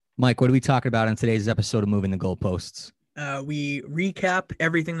Mike, what are we talking about in today's episode of Moving the Goalposts? We recap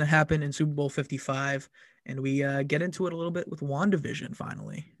everything that happened in Super Bowl 55, and we get into it a little bit with WandaVision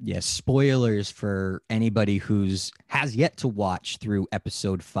finally. Yes, spoilers for anybody who's has yet to watch through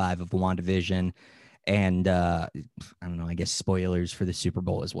episode 5 of WandaVision. And I don't know, I guess spoilers for the Super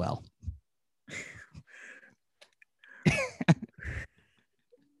Bowl as well.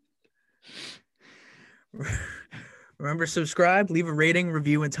 Remember, subscribe, leave a rating,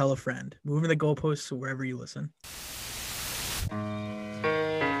 review, and tell a friend. Moving the goalposts wherever you listen.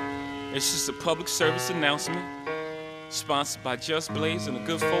 It's just a public service announcement sponsored by Just Blaze and the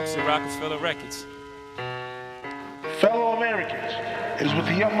good folks at Rockefeller Records. Fellow Americans, it is with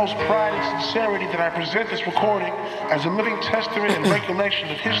the utmost pride and sincerity that I present this recording as a living testament and recollection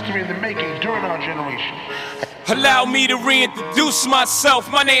of history in the making during our generation. Allow me to reintroduce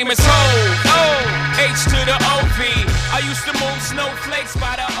myself. My name is H to the OV. I used to move snowflakes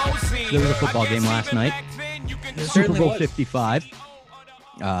by the OZ. There was a football game last night. Super Bowl 55.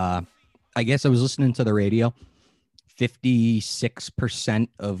 I guess I was listening to the radio. 56%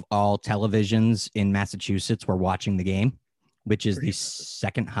 of all televisions in Massachusetts were watching the game, which is the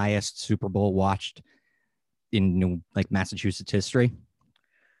second highest Super Bowl watched in Massachusetts history.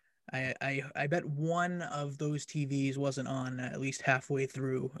 I bet one of those TVs wasn't on at least halfway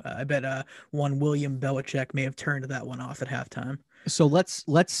through. I bet one William Belichick may have turned that one off at halftime. So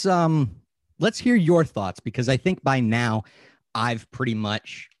let's hear your thoughts, because I think by now I've pretty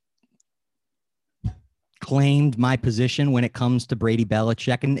much claimed my position when it comes to Brady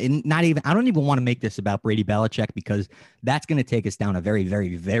Belichick, and I don't even want to make this about Brady Belichick, because that's going to take us down a very,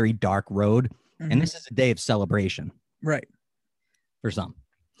 very, very dark road. Mm-hmm. And this is a day of celebration. Right. For some.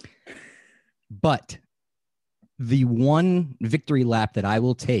 But the one victory lap that I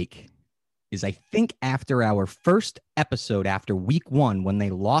will take is, I think, after our first episode after week 1, when they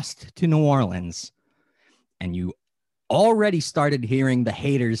lost to New Orleans, and you already started hearing the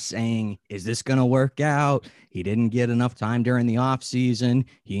haters saying, is this going to work out? He didn't get enough time during the offseason.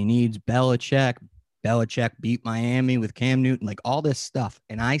 He needs Belichick. Belichick beat Miami with Cam Newton, like all this stuff.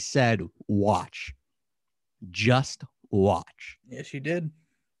 And I said, watch. Just watch. Yes, you did.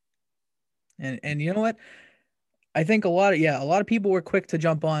 And you know what? I think a lot of people were quick to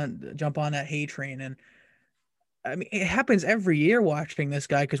jump on that hate train. And I mean, it happens every year watching this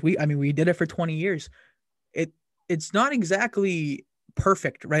guy, because we did it for 20 years. It's not exactly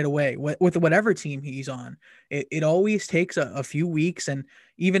perfect right away with whatever team he's on. It always takes a few weeks, and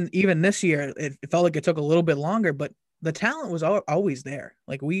even this year, it felt like it took a little bit longer, but the talent was always there.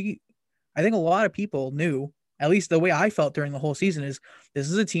 I think a lot of people knew, at least the way I felt during the whole season, is this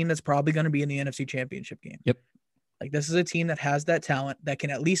is a team that's probably going to be in the NFC Championship game. Yep. This is a team that has that talent that can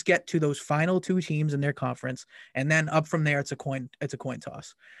at least get to those final 2 teams in their conference, and then up from there, it's a coin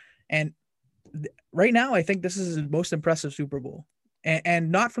toss. And right now, I think this is his most impressive Super Bowl,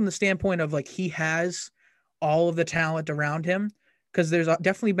 and not from the standpoint of he has all of the talent around him, because there's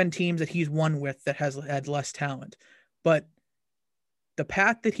definitely been teams that he's won with that has had less talent, but the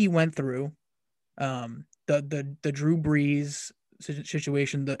path that he went through, the Drew Brees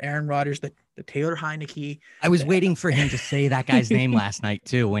situation, the Aaron Rodgers, the Taylor Heineke. I was waiting for him to say that guy's name last night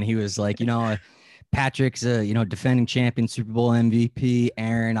too, when he was like, Patrick's defending champion, Super Bowl MVP.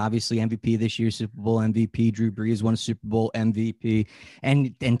 Aaron, obviously MVP this year, Super Bowl MVP. Drew Brees won a Super Bowl MVP,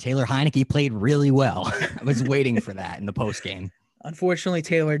 and Taylor Heineke played really well. I was waiting for that in the post game. Unfortunately,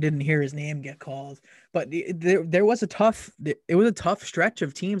 Taylor didn't hear his name get called, but it was a tough stretch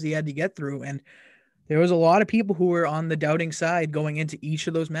of teams he had to get through, and there was a lot of people who were on the doubting side going into each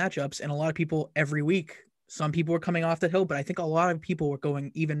of those matchups, and a lot of people every week. Some people were coming off the hill, but I think a lot of people were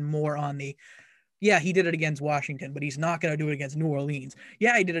going even more on the, yeah, he did it against Washington, but he's not going to do it against New Orleans.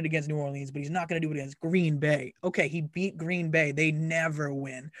 Yeah, he did it against New Orleans, but he's not going to do it against Green Bay. Okay, he beat Green Bay. They never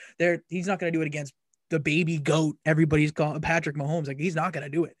win. He's not going to do it against the baby goat everybody's calling Patrick Mahomes. He's not going to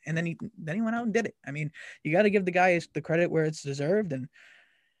do it. And then he went out and did it. I mean, you got to give the guy the credit where it's deserved. And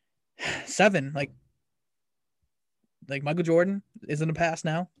 7, like Michael Jordan is in the past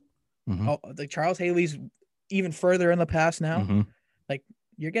now. Mm-hmm. Charles Haley's even further in the past now. Mm-hmm.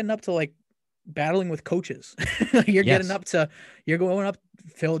 You're getting up to battling with coaches. You're going up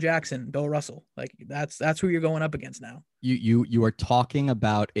Phil Jackson, Bill Russell. That's who you're going up against now. You are talking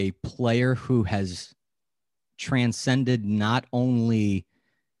about a player who has transcended not only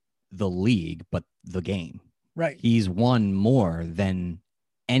the league, but the game. Right. He's won more than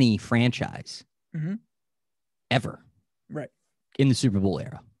any franchise ever. Right. In the Super Bowl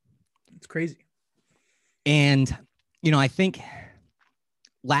era. It's crazy. And, I think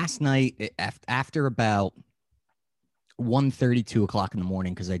last night, after about 1:30, 2:00 in the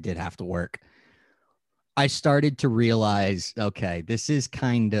morning, because I did have to work, I started to realize, okay, this is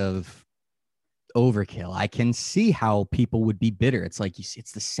kind of overkill. I can see how people would be bitter. It's like,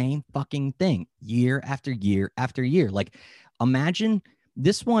 it's the same fucking thing year after year after year. Like, imagine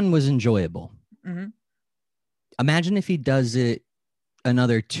this one was enjoyable. Mm-hmm. Imagine if he does it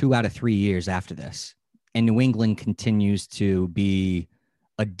another 2 out of 3 years after this, and New England continues to be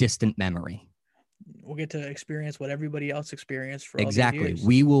a distant memory. We'll get to experience what everybody else experienced for Exactly. all these years.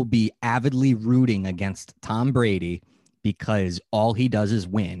 We will be avidly rooting against Tom Brady because all he does is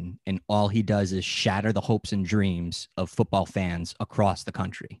win, and all he does is shatter the hopes and dreams of football fans across the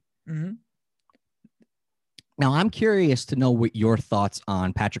country. Mm-hmm. Now, I'm curious to know what your thoughts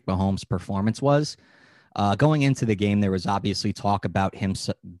on Patrick Mahomes' performance was. Going into the game, there was obviously talk about him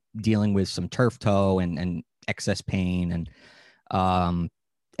dealing with some turf toe and excess pain, and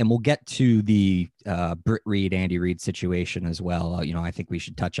we'll get to the Britt Reed, Andy Reid situation as well. I think we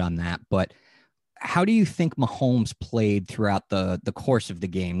should touch on that. But how do you think Mahomes played throughout the course of the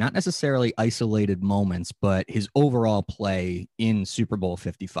game? Not necessarily isolated moments, but his overall play in Super Bowl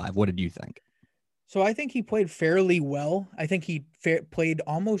 55. What did you think? So I think he played fairly well. I think he played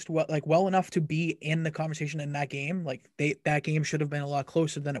almost well enough to be in the conversation in that game. Like that game should have been a lot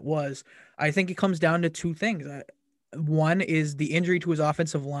closer than it was. I think it comes down to two things. One is the injury to his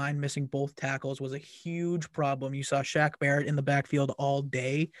offensive line, missing both tackles, was a huge problem. You saw Shaq Barrett in the backfield all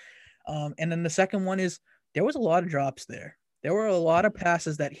day. And then the second one is there was a lot of drops there. There were a lot of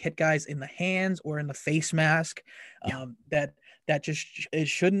passes that hit guys in the hands or in the face mask that just it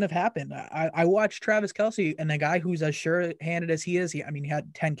shouldn't have happened. I watched Travis Kelce, and a guy who's as sure-handed as he is, he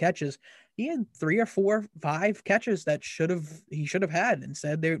had 10 catches. He had 3 or 4, 5 catches that he should have had.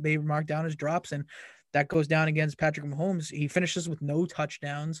 Instead, they marked down his drops, and that goes down against Patrick Mahomes. He finishes with no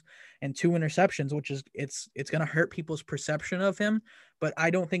touchdowns and 2 interceptions, which is it's going to hurt people's perception of him. But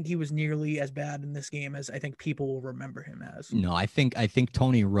I don't think he was nearly as bad in this game as I think people will remember him as. No, I think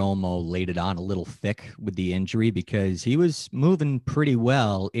Tony Romo laid it on a little thick with the injury because he was moving pretty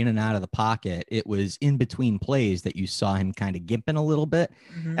well in and out of the pocket. It was in between plays that you saw him kind of gimping a little bit.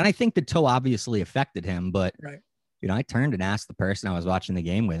 Mm-hmm. And I think the toe obviously affected him, but right. I turned and asked the person I was watching the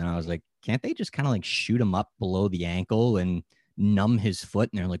game with, and I was like, can't they just kind of like shoot him up below the ankle and numb his foot?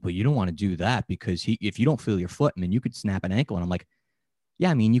 And they're like, well, you don't want to do that because if you don't feel your foot, I mean, you could snap an ankle. And I'm like, yeah,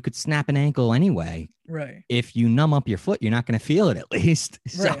 I mean, you could snap an ankle anyway. Right. If you numb up your foot, you're not going to feel it at least.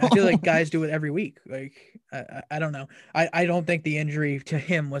 Right. So. I feel like guys do it every week. Like, I don't know. I don't think the injury to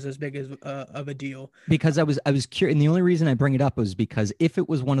him was as big as of a deal. Because I was curious. And the only reason I bring it up was because if it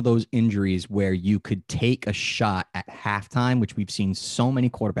was one of those injuries where you could take a shot at halftime, which we've seen so many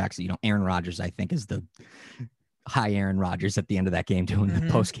quarterbacks, Aaron Rodgers, I think, is the high Aaron Rodgers at the end of that game doing the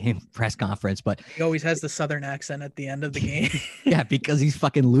post-game press conference, but he always has the Southern accent at the end of the game. Yeah, because he's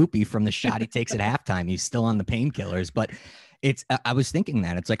fucking loopy from the shot he takes at halftime. He's still on the painkillers, but I was thinking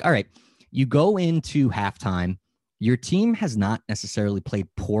that it's like, all right, you go into halftime, your team has not necessarily played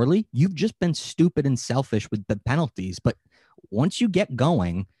poorly. You've just been stupid and selfish with the penalties, but once you get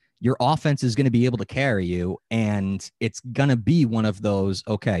going, your offense is going to be able to carry you, and it's going to be one of those,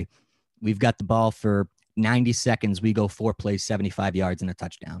 okay, we've got the ball for 90 seconds, we go 4 plays, 75 yards, and a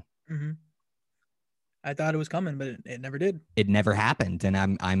touchdown. Mm-hmm. I thought it was coming, but it never did. It never happened. And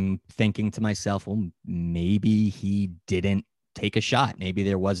I'm thinking to myself, well, maybe he didn't take a shot.Maybe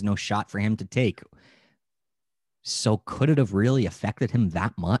there was no shot for him to take. So could it have really affected him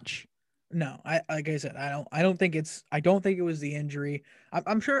that much? No, like I said, I don't think it was the injury.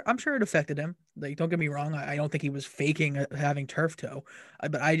 I'm sure it affected him. Like, don't get me wrong. I don't think he was faking having turf toe,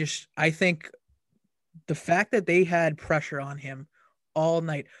 but I think the fact that they had pressure on him all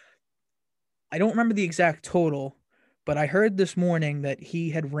night. I don't remember the exact total, but I heard this morning that he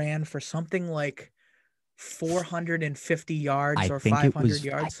had ran for something like 450 yards or 500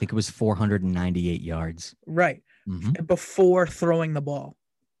 yards. I think it was 498 yards. Right. Mm-hmm. Before throwing the ball.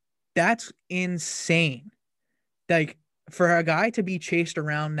 That's insane. Like, for a guy to be chased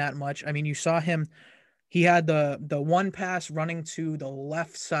around that much. I mean, you saw him. He had the one pass running to the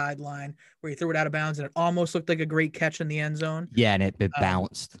left sideline where he threw it out of bounds, and it almost looked like a great catch in the end zone. Yeah, and it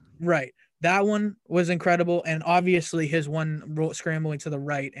bounced. Right. That one was incredible. And obviously his one scrambling to the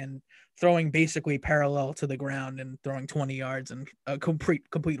right and throwing basically parallel to the ground and throwing 20 yards and a complete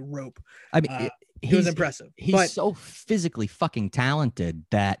rope. I mean, he was impressive. He's so physically fucking talented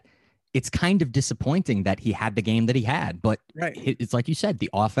that it's kind of disappointing that he had the game that he had, but right. It's like you said, the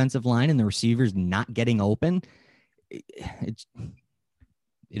offensive line and the receivers not getting open. It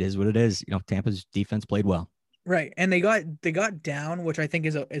is what it is. Tampa's defense played well. Right. And they got down, which I think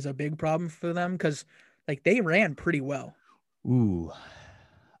is a big problem for them, because like they ran pretty well. Ooh.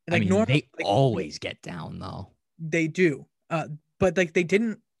 I Like mean, normal, they like, always get down though. they do. But like they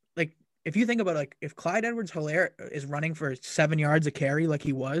didn't like if you think about like if Clyde Edwards-Helaire is running for 7 yards a carry like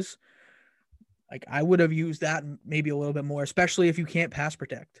he was, like I would have used that maybe a little bit more, especially if you can't pass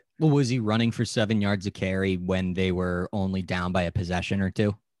protect. Well, was he running for 7 yards a carry when they were only down by a possession or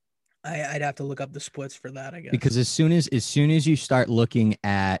two? I'd have to look up the splits for that, I guess. Because as soon as you start looking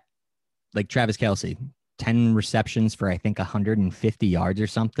at like Travis Kelce, 10 receptions for I think 150 yards or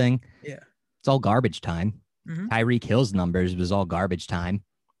something. Yeah. It's all garbage time. Mm-hmm. Tyreek Hill's numbers was all garbage time.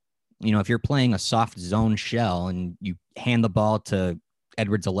 You know, if you're playing a soft zone shell and you hand the ball to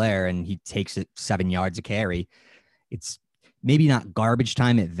Edwards-Helaire and he takes it 7 yards a carry, it's maybe not garbage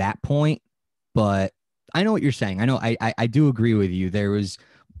time at that point, but I know what you're saying. I know I do agree with you.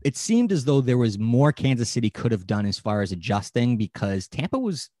 It seemed as though there was more Kansas City could have done as far as adjusting because Tampa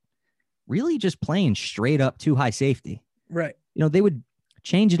was really just playing straight up too high safety. Right. You know, they would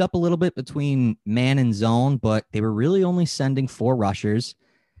change it up a little bit between man and zone, but they were really only sending 4 rushers.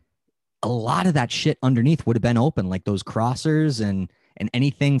 A lot of that shit underneath would have been open, like those crossers and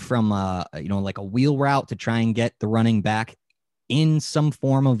anything from like a wheel route to try and get the running back in some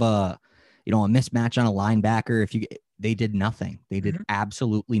form of a mismatch on a linebacker. They did nothing. They did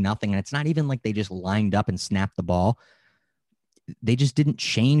absolutely nothing. And it's not even like they just lined up and snapped the ball. They just didn't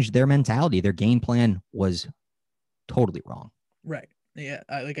change their mentality. Their game plan was totally wrong. Right. Yeah.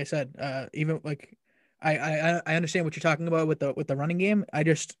 Like I said, even like I understand what you're talking about with the running game. I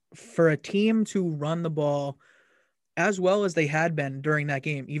just, for a team to run the ball as well as they had been during that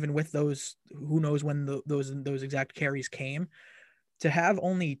game, even with those, who knows when those exact carries came, to have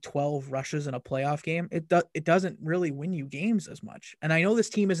only 12 rushes in a playoff game, it doesn't really win you games as much. And I know this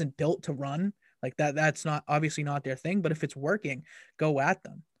team isn't built to run like that. That's not obviously not their thing, but if it's working, go at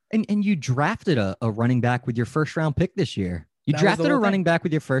them. And you drafted a running back with your first round pick this year. You drafted a running back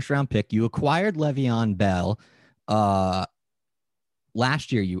with your first round pick. You acquired Le'Veon Bell. Last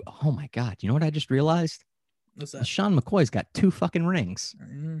year, oh my God, you know what I just realized? What's that? Sean McCoy's got 2 fucking rings.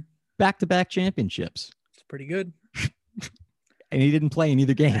 Back-to-back championships. It's pretty good. And he didn't play in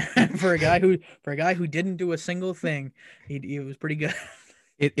either game. for a guy who didn't do a single thing, he was pretty good.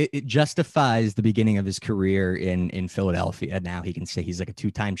 It justifies the beginning of his career in Philadelphia. Now he can say he's like a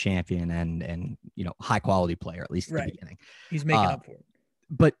 2-time champion and high quality player, at least at the beginning. He's making up for it.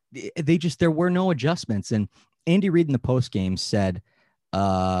 But there were no adjustments. And Andy Reid in the post game said,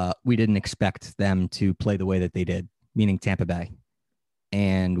 we didn't expect them to play the way that they did, meaning Tampa Bay.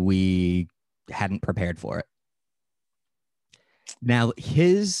 And we hadn't prepared for it. Now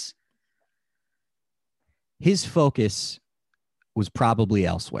his focus was probably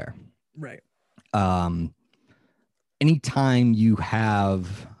elsewhere. Right. Anytime you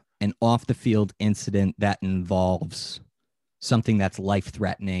have an off the field incident that involves something that's life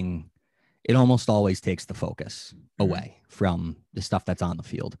threatening, it almost always takes the focus away from the stuff that's on the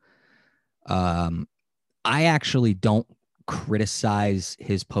field. I actually don't criticize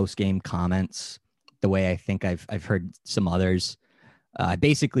his post game comments the way I think I've heard some others.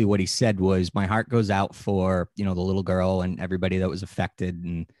 Basically what he said was, my heart goes out for, the little girl and everybody that was affected.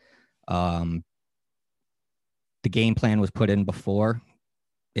 And the game plan was put in before.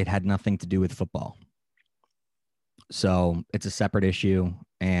 It had nothing to do with football. So it's a separate issue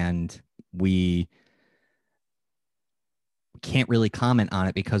and we can't really comment on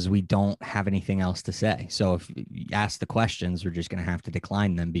it because we don't have anything else to say. So if you ask the questions, we're just going to have to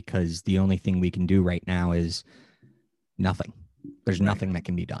decline them because the only thing we can do right now is nothing. There's nothing that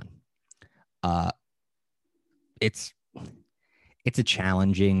can be done. It's a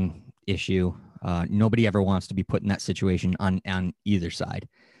challenging issue. Nobody ever wants to be put in that situation on either side.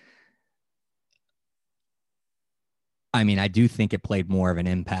 I mean, I do think it played more of an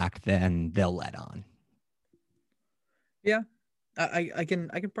impact than they'll let on. Yeah, I can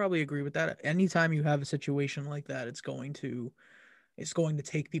probably agree with that. Anytime you have a situation like that, it's going to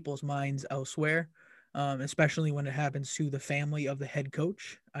take people's minds elsewhere. Especially when it happens to the family of the head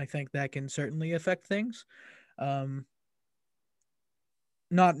coach. I think that can certainly affect things. Not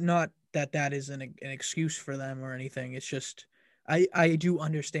that is an excuse for them or anything. It's just, I do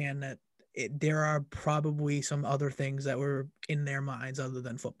understand that there are probably some other things that were in their minds other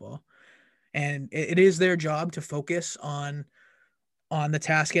than football. And it is their job to focus on the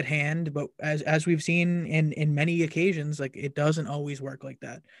task at hand. But as we've seen in many occasions, like it doesn't always work like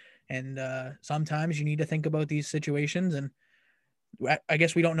that. And sometimes you need to think about these situations. And I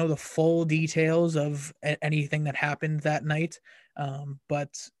guess we don't know the full details of anything that happened that night.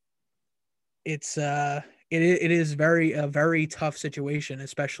 But it is a very tough situation,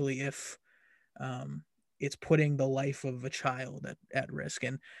 especially if it's putting the life of a child at risk,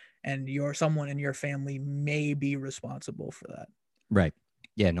 and someone in your family may be responsible for that. Right.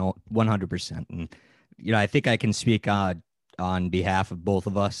 Yeah, no, 100%. And, I think I can speak on behalf of both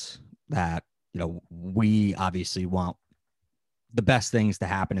of us that, we obviously want the best things to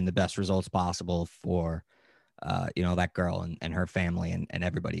happen and the best results possible for, that girl and her family and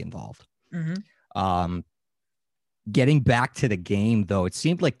everybody involved. Mm-hmm. Getting back to the game, though, it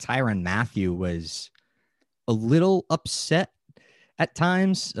seemed like Tyrann Mathieu was a little upset at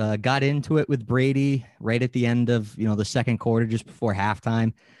times, got into it with Brady right at the end of, the second quarter, just before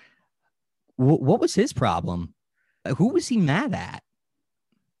halftime. What was his problem? Who was he mad at?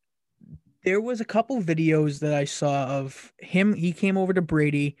 There was a couple videos that I saw of him. He came over to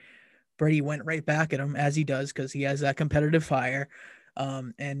Brady. Brady went right back at him, as he does, because he has that competitive fire.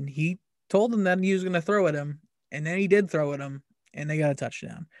 And he told him that he was going to throw at him. And then he did throw at him, and they got a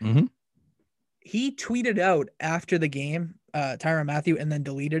touchdown. Mm-hmm. He tweeted out after the game, Tyrann Mathieu, and then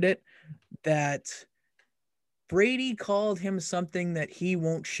deleted it, that Brady called him something that he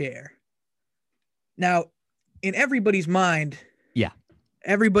won't share. Now, in everybody's mind, yeah,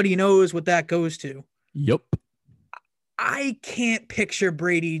 everybody knows what that goes to. Yep. I can't picture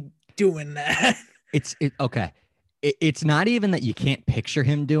Brady doing that. Okay. It's not even that you can't picture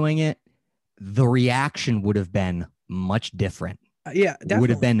him doing it. The reaction would have been much different. Yeah, definitely. Would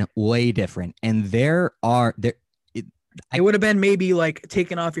have been way different. And it would have been maybe like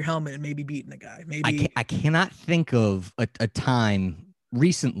taking off your helmet and maybe beating the guy. Maybe I cannot think of a time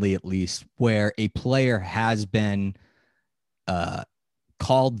recently, at least, where a player has been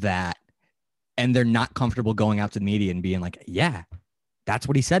called that and they're not comfortable going out to the media and being like, yeah, that's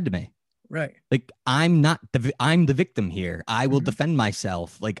what he said to me. Right. Like, I'm the victim here. I will defend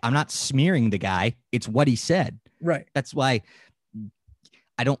myself. Like, I'm not smearing the guy. It's what he said. Right. That's why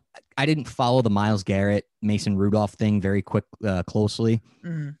I didn't follow the Myles Garrett, Mason Rudolph thing very closely,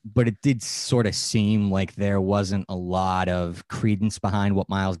 but it did sort of seem like there wasn't a lot of credence behind what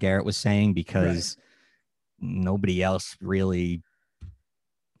Myles Garrett was saying, because nobody else really.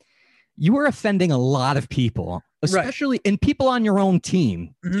 You were offending a lot of people, especially in people on your own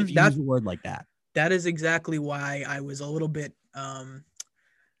team. If you use a word like that. That is exactly why I was a little bit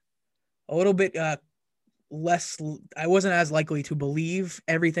less. I wasn't as likely to believe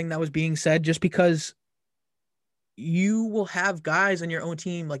everything that was being said, just because you will have guys on your own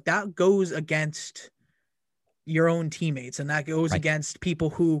team like that goes against your own teammates, and that goes against people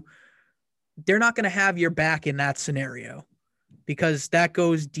who they're not going to have your back in that scenario, because that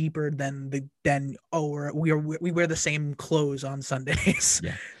goes deeper than we wear the same clothes on Sundays.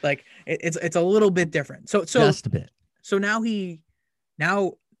 Yeah. Like it's a little bit different. So just a bit. So now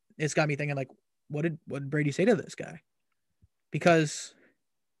it's got me thinking, like, what did Brady say to this guy? Because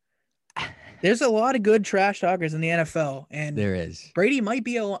there's a lot of good trash talkers in the NFL, and there is. Brady might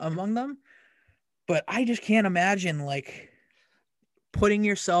be among them, but I just can't imagine like putting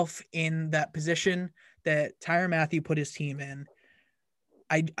yourself in that position that Tyrann Mathieu put his team in.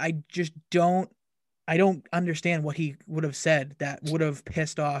 I just don't understand what he would have said that would have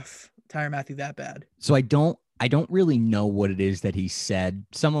pissed off Tyrann Mathieu that bad. So I don't really know what it is that he said.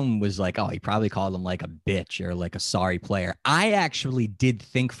 Someone was like, oh, he probably called him like a bitch or like a sorry player. I actually did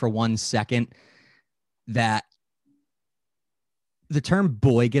think for 1 second that the term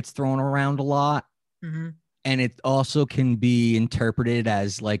boy gets thrown around a lot. Mm-hmm. And it also can be interpreted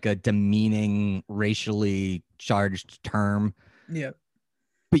as like a demeaning, racially charged term. Yeah.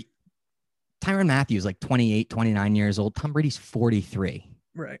 But Tyrann Mathieu is like 28, 29 years old. Tom Brady's 43.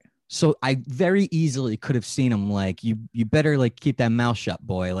 Right. So I very easily could have seen him like, you better like keep that mouth shut,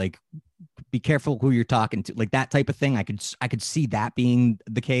 boy. Like, be careful who you're talking to. Like that type of thing. I could see that being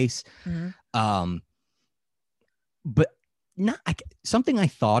the case. Mm-hmm. But not something I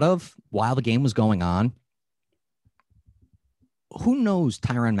thought of while the game was going on. Who knows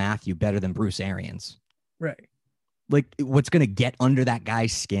Tyrann Mathieu better than Bruce Arians? Right. Like, what's going to get under that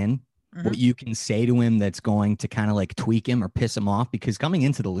guy's skin, what you can say to him that's going to kind of like tweak him or piss him off, because coming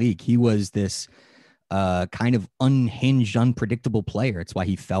into the league, he was this kind of unhinged, unpredictable player. It's why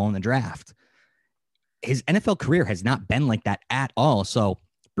he fell in the draft. His NFL career has not been like that at all. So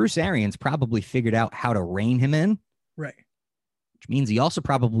Bruce Arians probably figured out how to rein him in. Right. Which means he also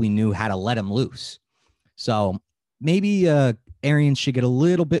probably knew how to let him loose. So maybe Arians should get a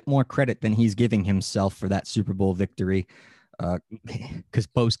little bit more credit than he's giving himself for that Super Bowl victory. Because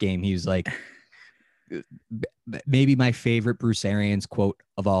post-game, he was like, maybe my favorite Bruce Arians quote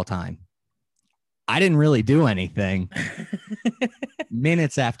of all time. I didn't really do anything.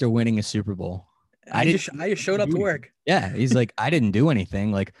 Minutes after winning a Super Bowl. I just showed up to work. Yeah. He's like, I didn't do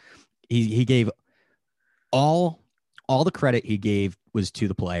anything. Like he gave all the credit he gave was to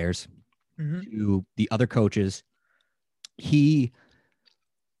the players, to the other coaches. He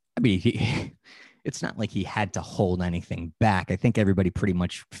it's not like he had to hold anything back. I think everybody pretty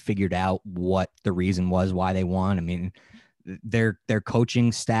much figured out what the reason was why they won. I mean, their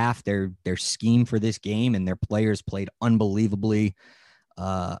coaching staff, their scheme for this game, and their players played unbelievably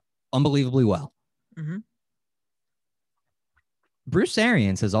well. Mm-hmm. Bruce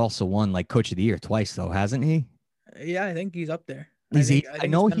Arians has also won like Coach of the Year twice, though, hasn't he? Yeah, I think he's up there. I know he's he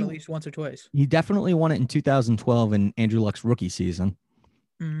been at least once or twice. He definitely won it in 2012 in Andrew Luck's rookie season.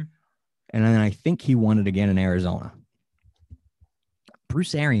 Mm-hmm. And then I think he won it again in Arizona.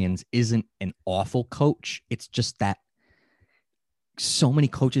 Bruce Arians isn't an awful coach. It's just that so many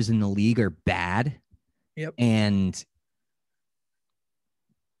coaches in the league are bad. Yep. And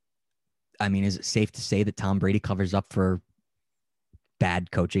I mean, is it safe to say that Tom Brady covers up for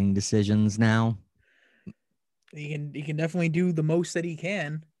bad coaching decisions now? He can definitely do the most that he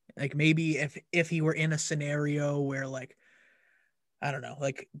can. Like maybe if he were in a scenario where like, I don't know,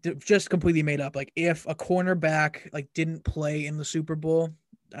 like just completely made up. Like if a cornerback like didn't play in the Super Bowl,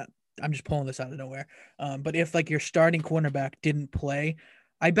 I'm just pulling this out of nowhere. But if like your starting cornerback didn't play,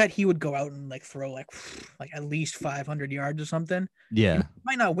 I bet he would go out and like throw like at least 500 yards or something. Yeah, he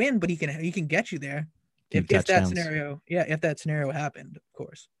might not win, but he can get you there. If that scenario happened, of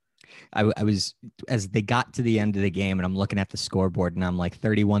course. I was, as they got to the end of the game, and I'm looking at the scoreboard, and I'm like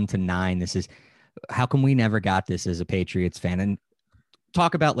 31-9. This is, how come we never got this as a Patriots fan? And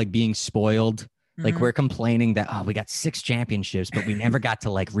talk about like being spoiled. Like we're complaining that, oh, we got 6 championships, but we never got to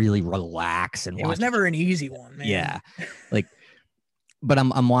like really relax and it was never an easy one, man. Yeah. Like, but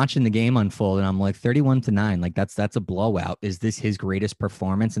I'm watching the game unfold and I'm like 31-9. Like that's a blowout. Is this his greatest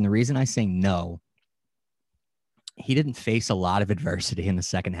performance? And the reason I say no, he didn't face a lot of adversity in the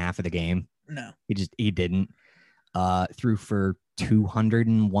second half of the game. No, he didn't. Threw for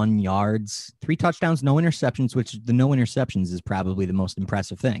 201 yards, 3 touchdowns, no interceptions, which the no interceptions is probably the most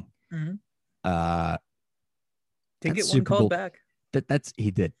impressive thing. Mm-hmm. Did get one called back. He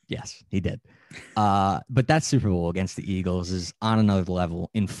did. Yes, he did. But that Super Bowl against the Eagles is on another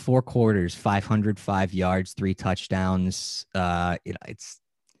level. In 4 quarters, 505 yards, 3 touchdowns. It's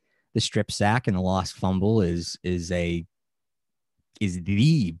the strip sack and the lost fumble is the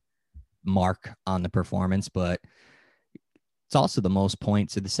mark on the performance, but it's also the most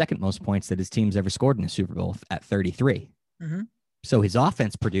points, or the second most points that his team's ever scored in a Super Bowl at 33. Mm-hmm. So his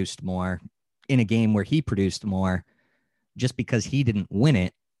offense produced more in a game where he produced more. Just because he didn't win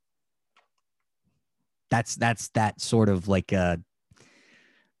it, that's that sort of like the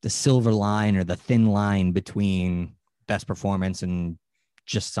silver line or the thin line between best performance and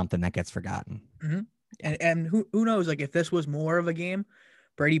just something that gets forgotten. Mm-hmm. And who knows? Like if this was more of a game,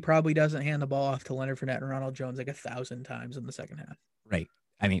 Brady probably doesn't hand the ball off to Leonard Fournette and Ronald Jones like 1,000 times in the second half. Right.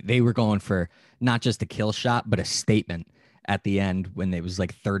 I mean, they were going for not just a kill shot, but a statement at the end when it was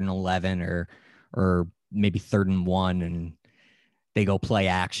like 3rd and 11 or maybe 3rd and 1, and they go play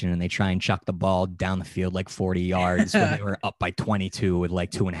action and they try and chuck the ball down the field like 40 yards when they were up by 22 with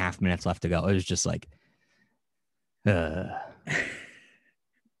like 2.5 minutes left to go. It was just like, good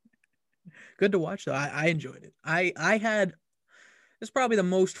to watch though. I enjoyed it. I had, it's probably the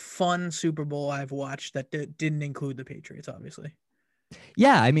most fun Super Bowl I've watched that didn't include the Patriots, obviously.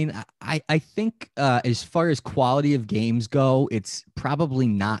 Yeah, I mean, I think as far as quality of games go, it's probably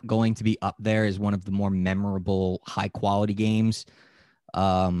not going to be up there as one of the more memorable, high-quality games.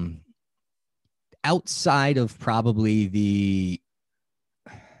 Outside of probably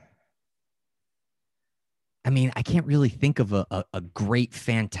I mean, I can't really think of a great,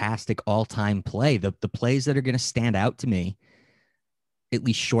 fantastic all-time play. The plays that are going to stand out to me, at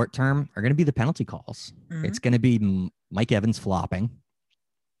least short term, are going to be the penalty calls. Mm-hmm. It's going to be Mike Evans flopping.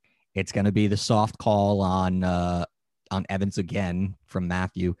 It's going to be the soft call on Evans again from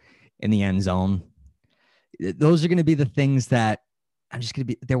Matthew in the end zone. Those are going to be the things that I'm just going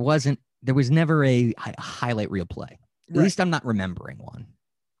to be. There was never a highlight reel play. At least I'm not remembering one.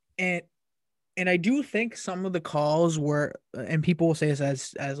 And I do think some of the calls were, and people will say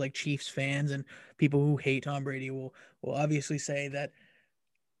this as like Chiefs fans and people who hate Tom Brady will obviously say that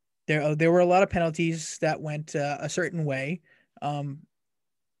there were a lot of penalties that went a certain way.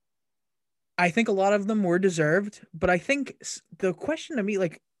 I think a lot of them were deserved, but I think the question to me,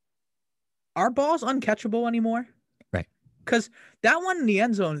 like, are balls uncatchable anymore? Right. Because that one in the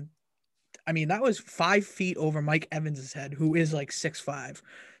end zone, I mean, that was 5 feet over Mike Evans' head, who is like 6'5".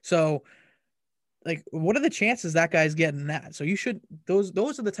 So, like, what are the chances that guy's getting that? So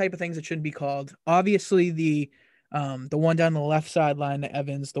those are the type of things that shouldn't be called. Obviously, the one down the left sideline, the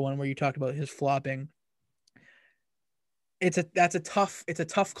Evans, the one where you talked about his flopping, That's a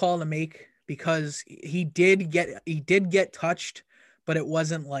tough call to make, because he did get touched, but it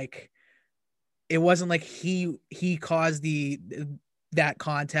wasn't like he caused that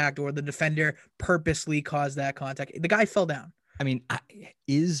contact, or the defender purposely caused that contact. The guy fell down. I mean,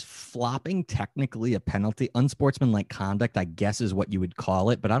 is flopping technically a penalty? Unsportsmanlike conduct, I guess, is what you would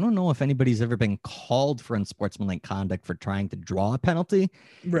call it. But I don't know if anybody's ever been called for unsportsmanlike conduct for trying to draw a penalty.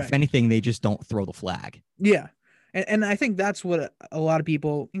 Right. If anything, they just don't throw the flag. Yeah. And I think that's what a lot of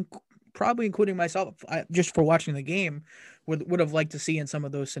people, probably including myself, just for watching the game, would have liked to see in some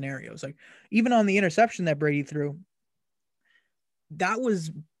of those scenarios. Like, even on the interception that Brady threw, that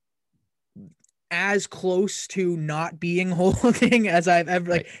was as close to not being holding as I've ever,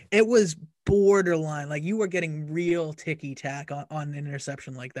 like, it was borderline. Like, you were getting real ticky tack on an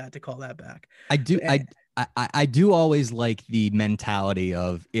interception like that to call that back. I do always like the mentality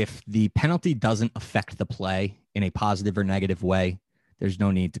of, if the penalty doesn't affect the play in a positive or negative way, there's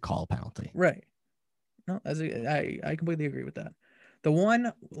no need to call a penalty. Right. No, I completely agree with that. The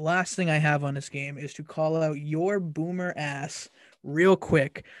one last thing I have on this game is to call out your boomer ass real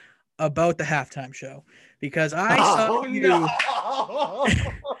quick about the halftime show, because I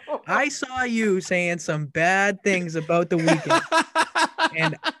saw you saying some bad things about the weekend,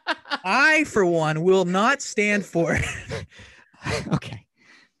 and I, for one, will not stand for it. Okay.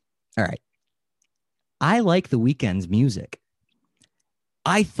 All right. I like the Weeknd's music.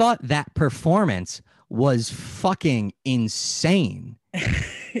 I thought that performance was fucking insane.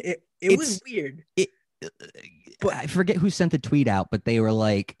 It was weird. But I forget who sent the tweet out, but they were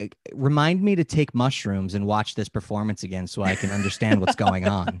like, remind me to take mushrooms and watch this performance again so I can understand what's going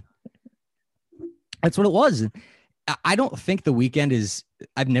on. That's what it was. I don't think The Weeknd is,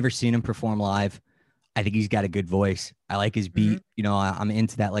 I've never seen him perform live. I think he's got a good voice. I like his beat. Mm-hmm. You know, I'm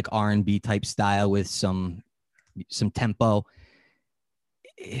into that like R&B type style with some tempo.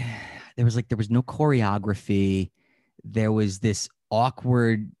 There was no choreography. There was this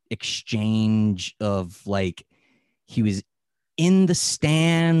awkward exchange of like, he was in the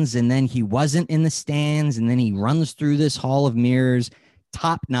stands and then he wasn't in the stands, and then he runs through this hall of mirrors.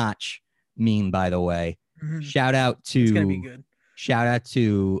 Top notch meme, by the way. Mm-hmm. Shout out to it's gonna be good. Shout out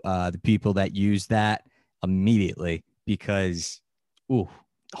to the people that use that immediately, because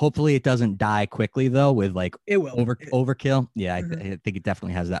hopefully it doesn't die quickly though with like it will overkill. Yeah, I think it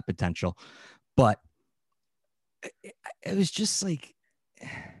definitely has that potential. But it was just like,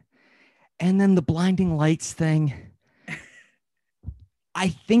 and then the blinding lights thing. I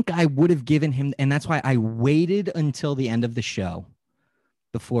think I would have given him, and that's why I waited until the end of the show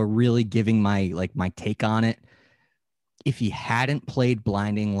before really giving my take on it. If he hadn't played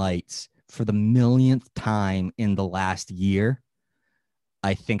Blinding Lights for the millionth time in the last year,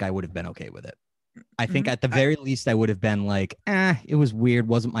 I think I would have been okay with it. I think at the very least I would have been like, it was weird,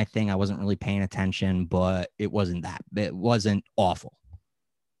 wasn't my thing. I wasn't really paying attention, but it wasn't awful.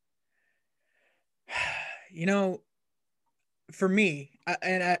 You know, for me,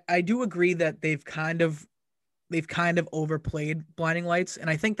 I do agree that they've kind of overplayed Blinding Lights, and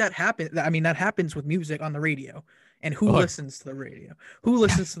I think that happens. I mean, that happens with music on the radio. And who listens to the radio? Who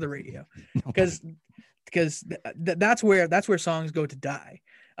listens to the radio? Because that's where songs go to die.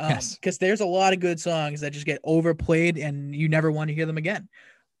 Because there's a lot of good songs that just get overplayed and you never want to hear them again.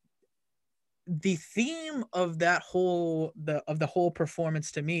 The theme of the whole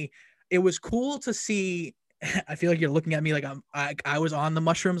performance, to me, it was cool to see. I feel like you're looking at me like I was on the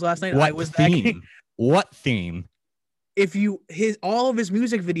mushrooms last night. What theme? What theme? All of his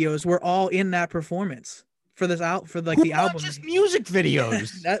music videos were all in that performance. For the album, just music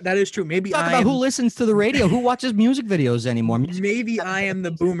videos. that is true. Maybe talk about who listens to the radio, who watches music videos anymore. Maybe I am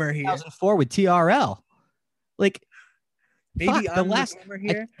the boomer here. 2004 with TRL, like maybe I'm the boomer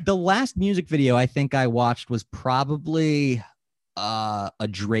here. The last music video I think I watched was probably a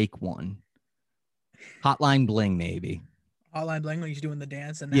Drake one, Hotline Bling, maybe. Hotline Bling when he's doing the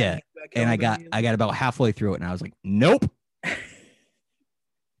dance, and yeah, and I got about halfway through it, and I was like, nope.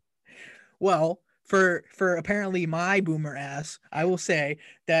 Well. For apparently my boomer ass, I will say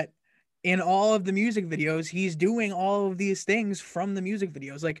that in all of the music videos, he's doing all of these things from the music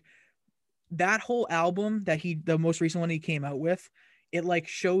videos. Like that whole album the most recent one he came out with, it like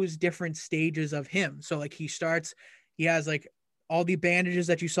shows different stages of him. So like he has like all the bandages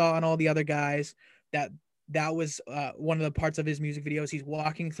that you saw on all the other guys. That was one of the parts of his music videos. He's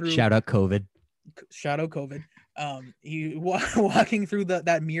walking through. Shout out COVID. He walking through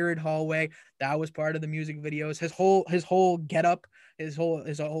that mirrored hallway, that was part of the music videos. His whole getup, his whole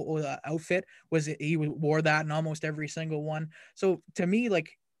outfit he wore that in almost every single one. So to me,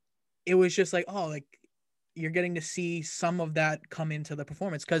 like, it was just like, oh, like you're getting to see some of that come into the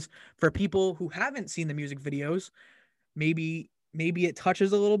performance. Because for people who haven't seen the music videos, maybe it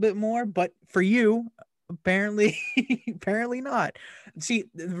touches a little bit more, but for you, apparently apparently not. See,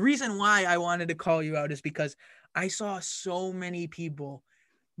 the reason why I wanted to call you out is because I saw so many people,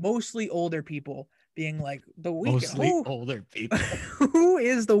 mostly older people, being like, The Weeknd. Mostly older people. Who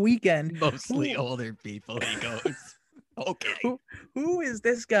is The Weeknd? Mostly older people, he goes. Okay. Who is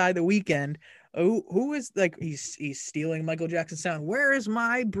this guy, The Weeknd? Who is, like, he's stealing Michael Jackson's sound. Where is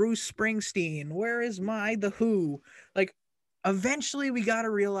my Bruce Springsteen? Where is my The Who? Like, eventually we got to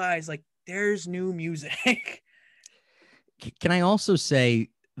realize, like, there's new music. Can I also say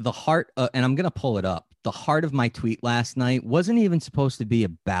the heart, and I'm going to pull it up, the heart of my tweet last night wasn't even supposed to be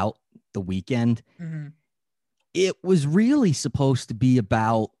about The Weeknd. Mm-hmm. It was really supposed to be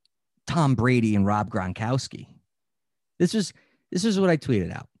about Tom Brady and Rob Gronkowski. This is what I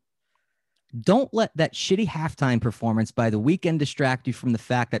tweeted out. Don't let that shitty halftime performance by The Weeknd distract you from the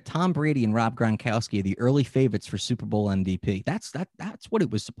fact that Tom Brady and Rob Gronkowski are the early favorites for Super Bowl MVP. That's what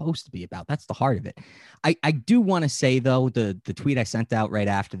it was supposed to be about. That's the heart of it. I do want to say, though, the tweet I sent out right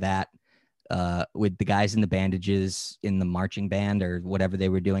after that, with the guys in the bandages in the marching band or whatever they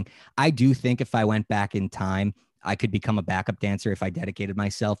were doing, I do think if I went back in time, I could become a backup dancer if I dedicated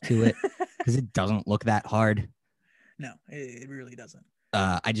myself to it, because it doesn't look that hard. No, it really doesn't.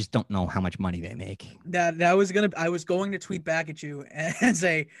 I just don't know how much money they make. I was going to tweet back at you and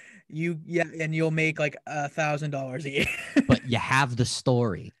say, and you'll make like $1,000 a year. But you have the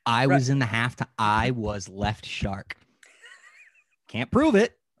story. I was in the halftime. I was left shark. Can't prove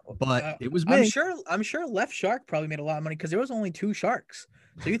it, but it was me. I'm sure Left Shark probably made a lot of money because there was only 2 sharks.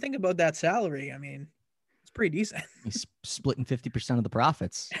 So you think about that salary. I mean, it's pretty decent. He's splitting 50% of the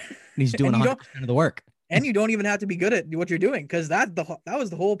profits. And he's doing 100% of the work. And you don't even have to be good at what you're doing, because that was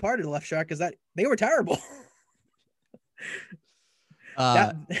the whole part of the Left Shark, is that they were terrible.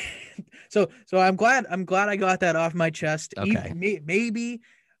 So I'm glad I got that off my chest. Okay. Maybe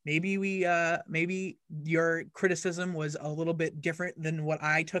your criticism was a little bit different than what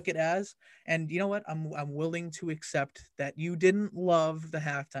I took it as. And you know what? I'm willing to accept that you didn't love the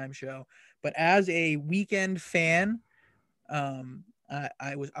halftime show, but as a Weeknd fan,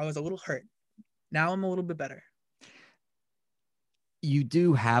 I was a little hurt. Now I'm a little bit better. You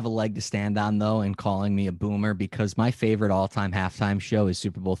do have a leg to stand on, though, in calling me a boomer, because my favorite all-time halftime show is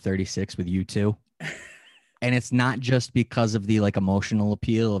Super Bowl 36 with U2. And it's not just because of the like emotional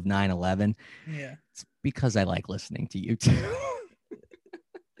appeal of 9/11. Yeah. It's because I like listening to U2.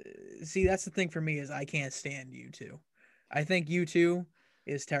 See, that's the thing for me, is I can't stand U2. I think U2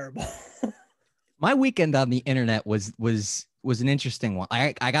 is terrible. My weekend on the internet was an interesting one.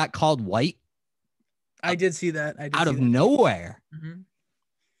 I got called white. I did see that. Out of nowhere. Mm-hmm.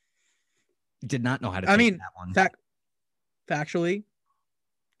 Did not know how to take that one. Factually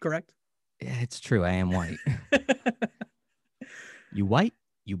correct. Yeah, it's true. I am white. You white?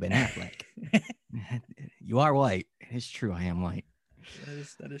 You Ben Affleck. You are white. It's true. I am white.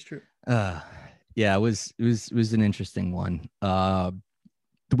 That is true. Yeah, it was an interesting one. The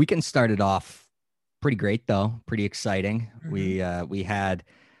weekend started off pretty great, though. Pretty exciting. Mm-hmm. We had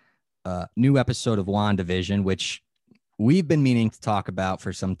new episode of WandaVision, which we've been meaning to talk about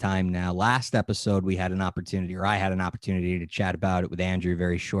for some time now. Last episode, I had an opportunity to chat about it with Andrew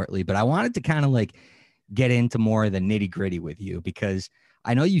very shortly, but I wanted to kind of like get into more of the nitty gritty with you, because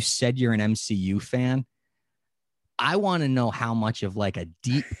I know you said you're an MCU fan. I want to know how much of like a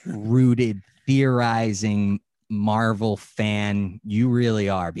deep rooted theorizing Marvel fan you really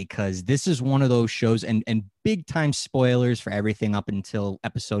are, because this is one of those shows, and big time spoilers for everything up until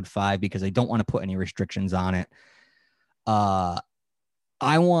episode 5, because I don't want to put any restrictions on it. I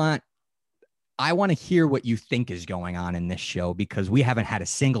want to hear what you think is going on in this show, because we haven't had a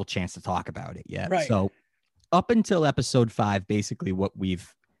single chance to talk about it yet. Right. So up until episode 5, basically what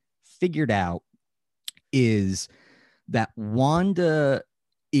we've figured out is that Wanda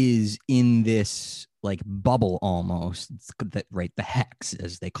is in this like bubble almost, right? The hex,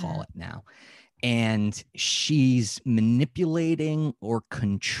 as they call it now. And she's manipulating or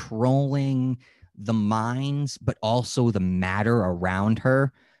controlling the minds, but also the matter around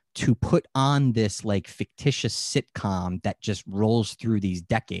her, to put on this like fictitious sitcom that just rolls through these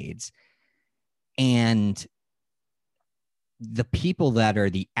decades. And the people that are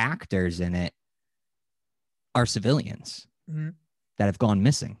the actors in it are civilians that have gone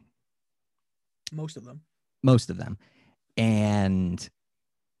missing. Most of them. And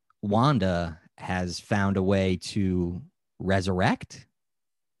Wanda has found a way to resurrect ?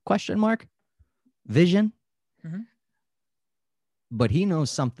 Vision. Mm-hmm. But he knows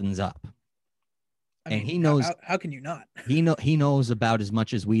something's up. I and mean, he knows how can you not? he knows about as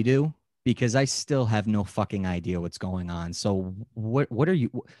much as we do, because I still have no fucking idea what's going on. So what do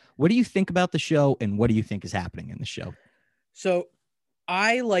you think about the show, and what do you think is happening in the show? So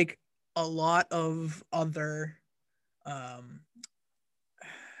I like a lot of other um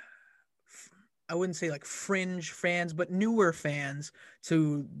I wouldn't say like fringe fans, but newer fans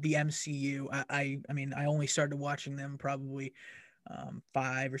to the MCU. I mean, I only started watching them probably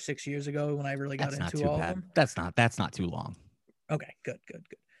 5 or 6 years ago when I really got That's not into too all of bad. them. That's not too long. Okay, good.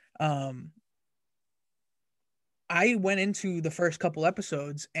 I went into the first couple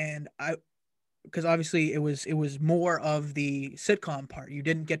episodes and because obviously it was more of the sitcom part. You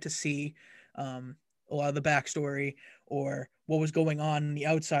didn't get to see a lot of the backstory or what was going on in the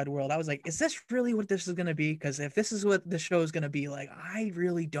outside world. I was like, is this really what this is going to be? Because if this is what the show is going to be like, I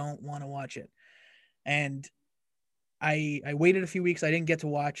really don't want to watch it. And I waited a few weeks. I didn't get to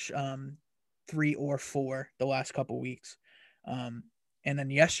watch 3 or 4 the last couple weeks. And then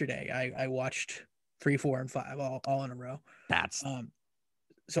yesterday I watched 3, 4, and 5 all in a row. That's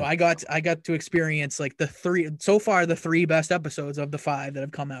So I got to experience like the 3 best episodes of the 5 that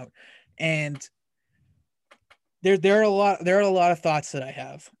have come out. And there are a lot of thoughts that I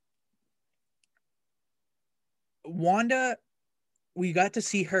have. Wanda, we got to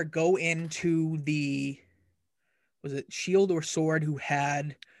see her go into was it Shield or Sword, who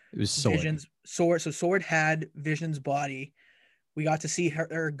had it was Sword. Vision's sword. So Sword had Vision's body. We got to see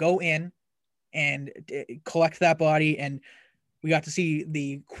her go in and collect that body, and we got to see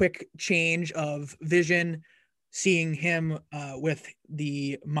the quick change of Vision, seeing him with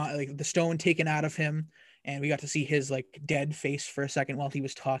the stone taken out of him, and we got to see his like dead face for a second while he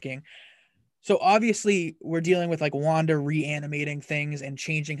was talking. So obviously we're dealing with like Wanda reanimating things and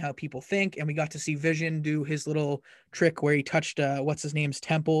changing how people think, and we got to see Vision do his little trick where he touched what's his name's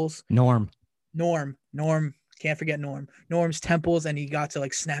temples. Norm, can't forget Norm's temples, and he got to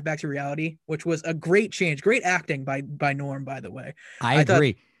like snap back to reality, which was a great change. Great acting by Norm, by the way. I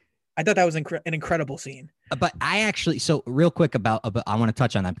agree. I thought that was an incredible scene. But I actually, so real quick about I want to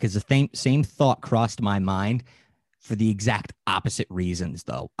touch on that, because the same thought crossed my mind for the exact opposite reasons,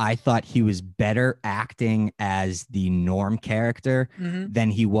 though. I thought he was better acting as the Norm character than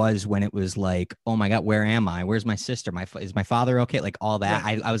he was when it was like, oh my God, where am I? Where's my sister? Is my father okay? Like all that.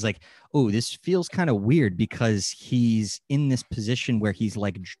 Right. I was like, oh, this feels kind of weird, because he's in this position where he's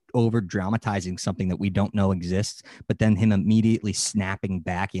like over dramatizing something that we don't know exists, but then him immediately snapping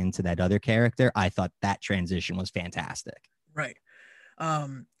back into that other character. I thought that transition was fantastic. Right.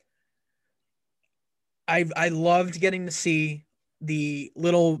 I loved getting to see the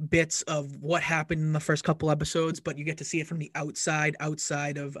little bits of what happened in the first couple episodes, but you get to see it from the outside of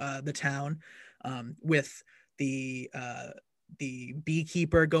the town, with the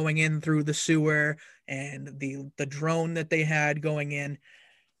beekeeper going in through the sewer and the drone that they had going in.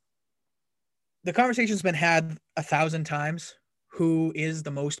 The conversation's been had 1,000 times. Who is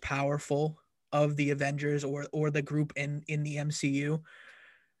the most powerful of the Avengers or the group in the MCU?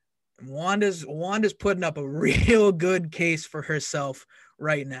 Wanda's putting up a real good case for herself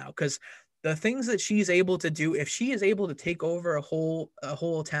right now, because the things that she's able to do, if she is able to take over a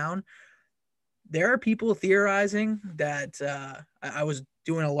whole town, there are people theorizing that I was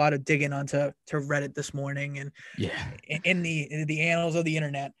doing a lot of digging onto Reddit this morning, and in the annals of the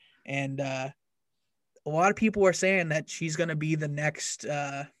internet, and a lot of people are saying that she's going to be the next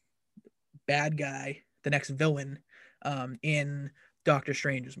bad guy, the next villain in Doctor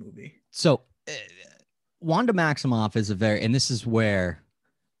Strange's movie. So Wanda Maximoff is and this is where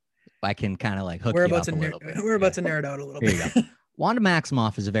I can kind of like hook you up a little bit. We're about to nerd out a little bit. Wanda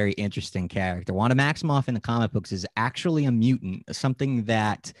Maximoff is a very interesting character. Wanda Maximoff in the comic books is actually a mutant, something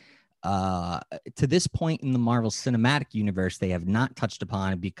that to this point in the Marvel Cinematic Universe, they have not touched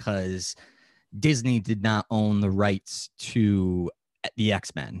upon, because Disney did not own the rights to the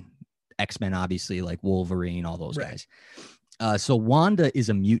X-Men. X-Men, obviously, like Wolverine, all those guys. So Wanda is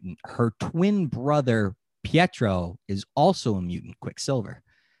a mutant. Her twin brother, Pietro, is also a mutant, Quicksilver.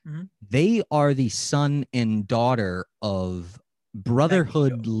 Mm-hmm. They are the son and daughter of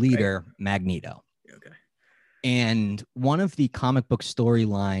Brotherhood leader Magneto. Okay. And one of the comic book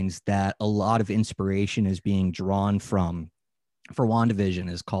storylines that a lot of inspiration is being drawn from for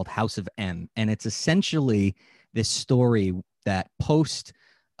WandaVision is called House of M. And it's essentially this story that post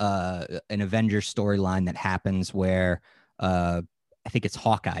an Avengers storyline that happens where I think it's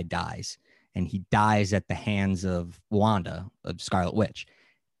Hawkeye dies, and he dies at the hands of Wanda, of Scarlet Witch.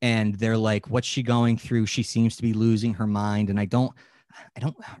 And they're like, what's she going through? She seems to be losing her mind. And I don't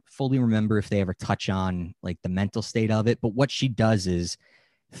fully remember if they ever touch on like the mental state of it, but what she does is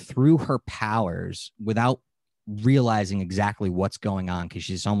through her powers without realizing exactly what's going on, because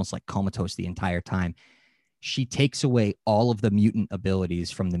she's almost like comatose the entire time, she takes away all of the mutant abilities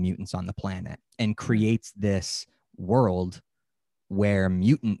from the mutants on the planet and creates this world where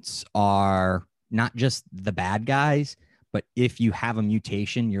mutants are not just the bad guys, but if you have a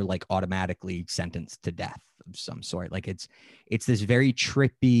mutation, you're like automatically sentenced to death of some sort. Like it's this very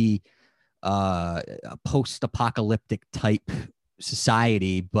trippy post-apocalyptic type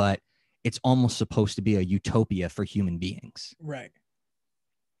society, but it's almost supposed to be a utopia for human beings. Right.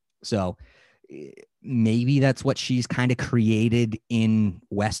 So maybe that's what she's kind of created in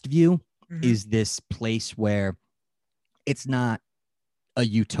Westview, is this place where it's not a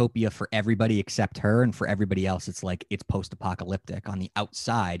utopia for everybody except her, and for everybody else it's like it's post-apocalyptic. On the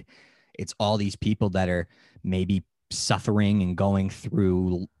outside, it's all these people that are maybe suffering and going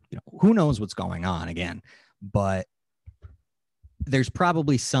through, who knows what's going on again, but there's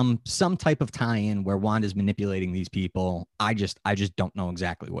probably some type of tie-in where Wanda's manipulating these people. I just don't know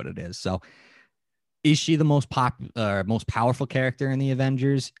exactly what it is. So is she the most powerful character in the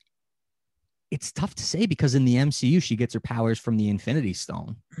Avengers? It's tough to say, because in the MCU, she gets her powers from the Infinity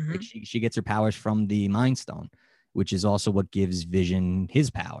Stone. Like she gets her powers from the Mind Stone, which is also what gives Vision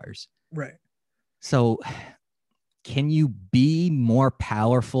his powers. Right. So can you be more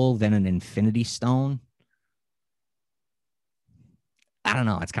powerful than an Infinity Stone? I don't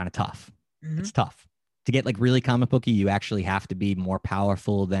know. It's kind of tough. It's tough. To get like really comic booky, you actually have to be more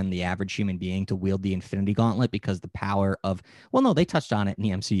powerful than the average human being to wield the Infinity Gauntlet, because the power of, well, no, they touched on it in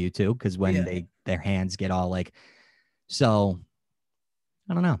the MCU too, because when their hands get all like, so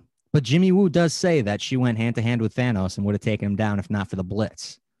I don't know. But Jimmy Woo does say that she went hand to hand with Thanos and would have taken him down if not for the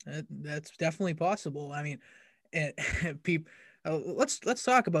Blitz. That's definitely possible. I mean, let's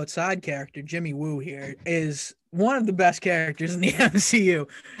talk about side character. Jimmy Woo here is one of the best characters in the MCU.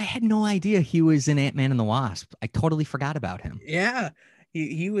 I had no idea he was in Ant-Man and the Wasp. I totally forgot about him. Yeah,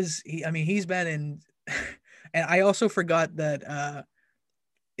 he's been in, and I also forgot that.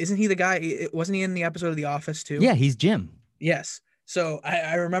 Isn't he the guy? Wasn't he in the episode of The Office too? Yeah, he's Jim. Yes. So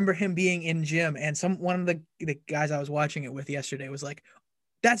I remember him being in Jim, and one of the guys I was watching it with yesterday was like,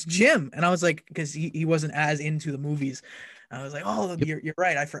 "That's Jim," and I was like, because he wasn't as into the movies. I was like, "Oh, you're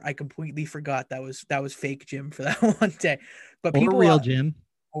right. I completely forgot that was fake Jim for that one day." But people, real Jim,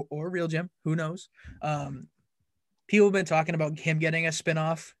 or real Jim, who knows? People have been talking about him getting a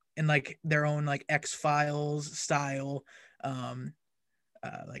spinoff in like their own like X-Files style,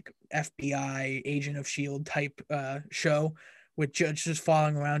 like FBI Agent of Shield type show, with just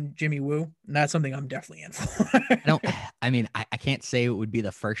following around Jimmy Woo, and that's something I'm definitely in for. I can't say it would be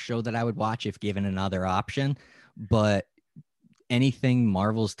the first show that I would watch if given another option, but anything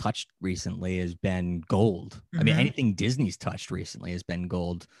Marvel's touched recently has been gold. I mean, anything Disney's touched recently has been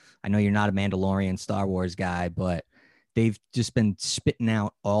gold. I know you're not a Mandalorian Star Wars guy, but they've just been spitting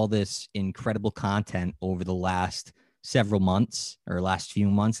out all this incredible content over the last several months, or last few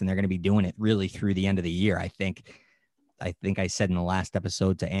months, and they're going to be doing it really through the end of the year. I think I said in the last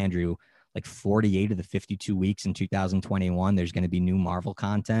episode to Andrew, like 48 of the 52 weeks in 2021, there's going to be new Marvel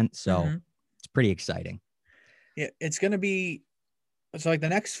content. So it's pretty exciting. Yeah, it's going to be, so like the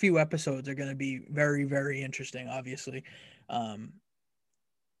next few episodes are going to be very, very interesting, obviously.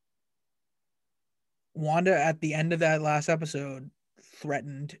 Wanda at the end of that last episode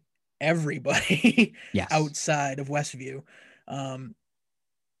threatened everybody outside of Westview.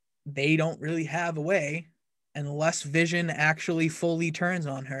 They don't really have a way, unless Vision actually fully turns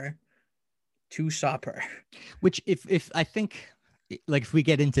on her, to stop her. Which if I think, like, if we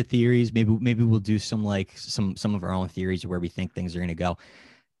get into theories, maybe we'll do some of our own theories where we think things are going to go.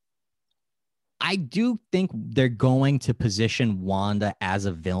 I do think they're going to position Wanda as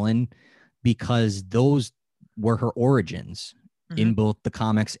a villain, because those were her origins in both the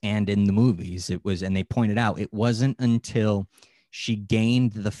comics and in the movies. And they pointed out, it wasn't until she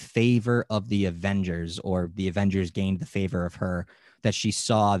gained the favor of the Avengers, or the Avengers gained the favor of her, that she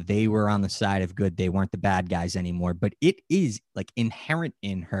saw they were on the side of good. They weren't the bad guys anymore. But it is like inherent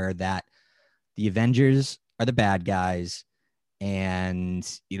in her that the Avengers are the bad guys.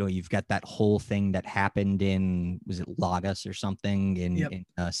 And, you've got that whole thing that happened in, was it Lagos or something in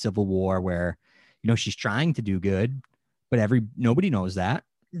Civil War, where, she's trying to do good, but nobody knows that.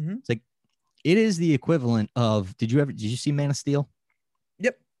 It's like, it is the equivalent of, did you see Man of Steel?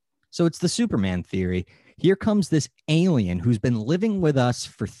 Yep. So it's the Superman theory. Here comes this alien who's been living with us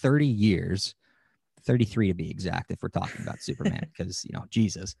for 30 years, 33 to be exact, if we're talking about Superman, because,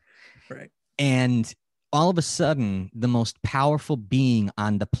 Jesus. Right. And all of a sudden, the most powerful being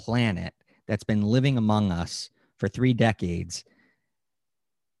on the planet that's been living among us for 3 decades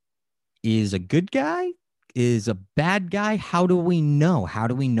is a good guy, is a bad guy. How do we know? How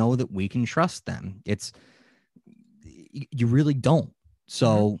do we know that we can trust them? You really don't.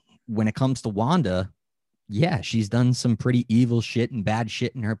 So when it comes to Wanda, yeah, she's done some pretty evil shit and bad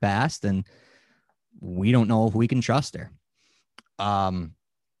shit in her past, and we don't know if we can trust her.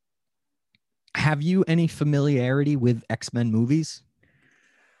 Have you any familiarity with X-Men movies?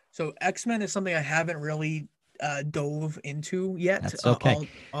 So X-Men is something I haven't really dove into yet. That's okay.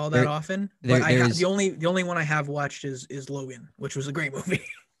 All that often. But the only one I have watched is Logan, which was a great movie.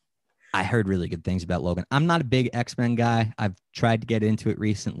 I heard really good things about Logan. I'm not a big X-Men guy. I've tried to get into it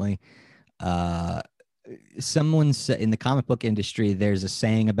recently. Someone said in the comic book industry, there's a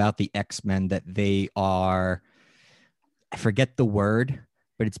saying about the X-Men that they are, I forget the word,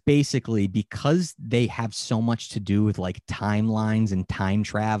 but it's basically because they have so much to do with like timelines and time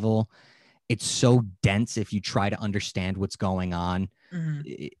travel. It's so dense. If you try to understand what's going on,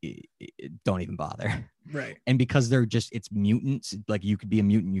 don't even bother. Right. And because it's mutants, like you could be a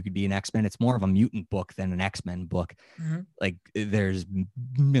mutant, you could be an X-Men. It's more of a mutant book than an X-Men book. Like there's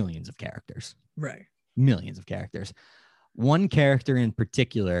millions of characters. Right. Millions of characters. One character in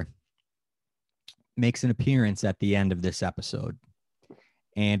particular makes an appearance at the end of this episode.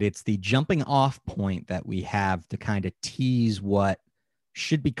 And it's the jumping off point that we have to kind of tease what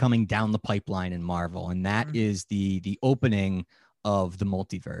should be coming down the pipeline in Marvel. And that is the opening of the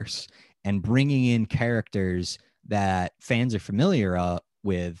multiverse and bringing in characters that fans are familiar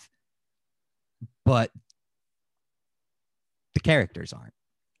with, but the characters aren't.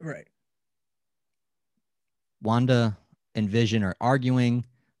 Right. Wanda and Vision are arguing.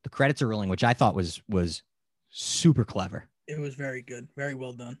 The credits are rolling, which I thought was super clever. It was very good. Very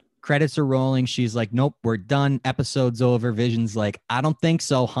well done. Credits are rolling. She's like, nope, we're done. Episode's over. Vision's like, I don't think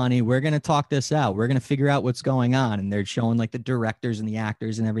so, honey. We're going to talk this out. We're going to figure out what's going on. And they're showing like the directors and the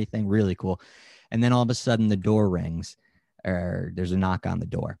actors and everything. Really cool. And then all of a sudden the door rings, or there's a knock on the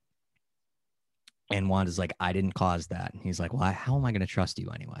door. And Wanda's like, I didn't cause that. And he's like, well, how am I going to trust you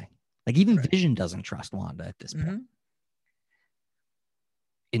anyway? Like even Vision doesn't trust Wanda at this point.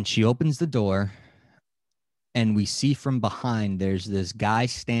 And she opens the door. And we see from behind, there's this guy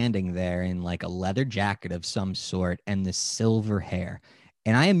standing there in like a leather jacket of some sort and this silver hair.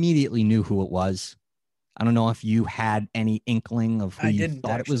 And I immediately knew who it was. I don't know if you had any inkling of who you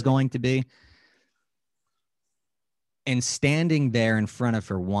thought it was going to be. And standing there in front of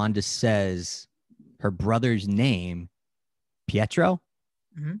her, Wanda says her brother's name, Pietro.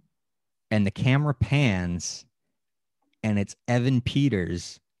 And the camera pans and it's Evan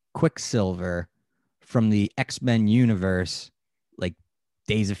Peters, Quicksilver, from the X-Men universe, like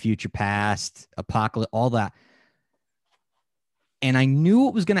Days of Future Past, Apocalypse, all that. And I knew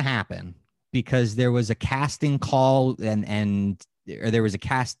it was going to happen because there was a casting call or there was a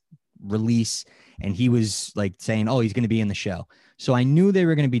cast release and he was like saying, oh, he's going to be in the show. So I knew they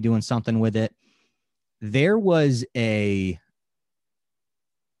were going to be doing something with it. There was a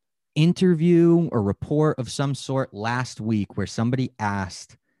interview or report of some sort last week where somebody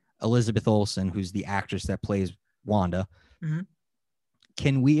asked Elizabeth Olsen, who's the actress that plays Wanda,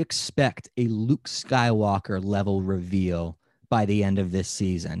 can we expect a Luke Skywalker level reveal by the end of this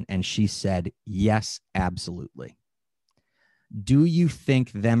season? And she said, yes, absolutely. Do you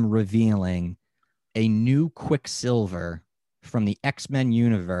think them revealing a new Quicksilver from the X-Men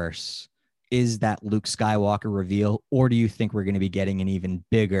universe is that Luke Skywalker reveal? Or do you think we're going to be getting an even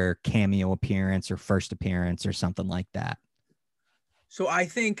bigger cameo appearance or first appearance or something like that? So I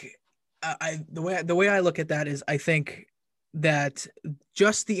think the way I look at that is I think that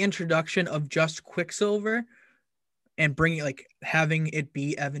just the introduction of just Quicksilver and having it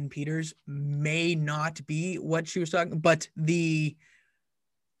be Evan Peters may not be what she was talking, but the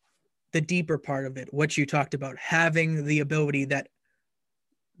deeper part of it, what you talked about, having the ability that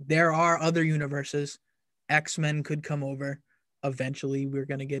there are other universes, X-Men could come over. Eventually we're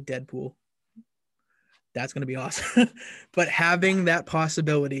going to get Deadpool. That's going to be awesome. But having that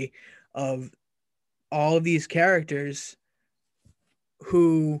possibility of all of these characters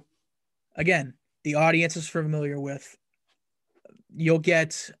who, again, the audience is familiar with, you'll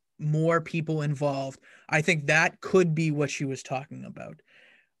get more people involved. I think that could be what she was talking about.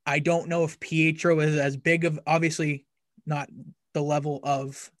 I don't know if Pietro is as big of, obviously not the level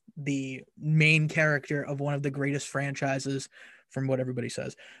of the main character of one of the greatest franchises from what everybody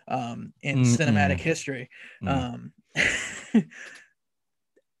says in cinematic history.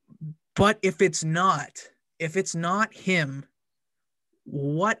 But if it's not him,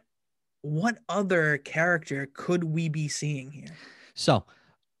 what other character could we be seeing here? So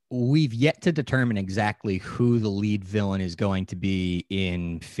we've yet to determine exactly who the lead villain is going to be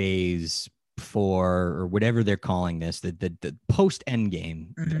in phase 4 or whatever they're calling this, the post Endgame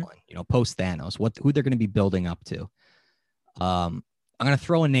villain, post Thanos, who they're going to be building up to. I'm going to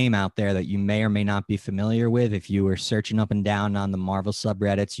throw a name out there that you may or may not be familiar with. If you were searching up and down on the Marvel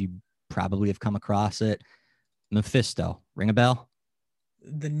subreddits, you probably have come across it. Mephisto. Ring a bell?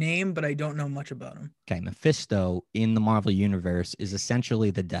 The name, but I don't know much about him. Okay, Mephisto in the Marvel universe is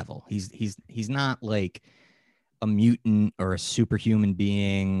essentially the devil. He's not like a mutant or a superhuman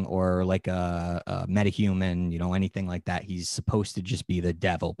being or like a metahuman, anything like that. He's supposed to just be the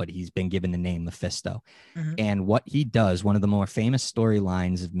devil, but he's been given the name Mephisto. And what he does, one of the more famous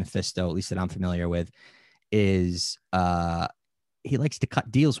storylines of Mephisto, at least that I'm familiar with, is he likes to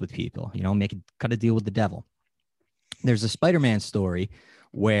cut deals with people, cut a deal with the devil. There's a Spider-Man story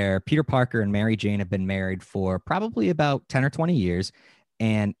where Peter Parker and Mary Jane have been married for probably about 10 or 20 years.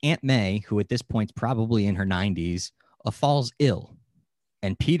 And Aunt May, who at this point is probably in her 90s, falls ill.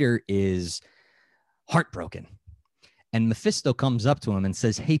 And Peter is heartbroken. And Mephisto comes up to him and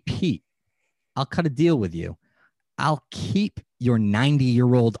says, "Hey, Pete, I'll cut a deal with you. I'll keep your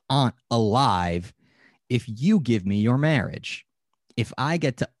 90-year-old aunt alive if you give me your marriage. If I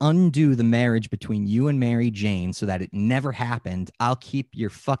get to undo the marriage between you and Mary Jane so that it never happened, I'll keep your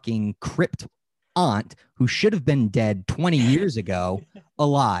fucking crypt aunt, who should have been dead 20 years ago,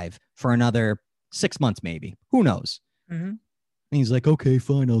 alive for another 6 months, maybe. Who knows?" And he's like, "Okay,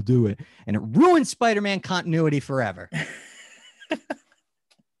 fine, I'll do it." And it ruins Spider-Man continuity forever.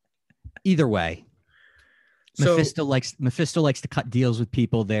 Either way, Mephisto likes to cut deals with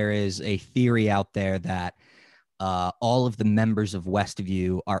people. There is a theory out there that all of the members of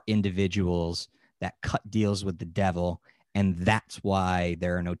Westview are individuals that cut deals with the devil, and that's why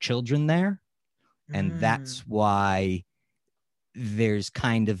there are no children there. And that's why there's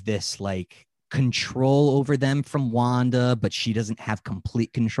kind of this like control over them from Wanda, but she doesn't have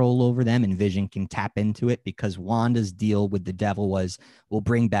complete control over them, and Vision can tap into it because Wanda's deal with the devil was, "We'll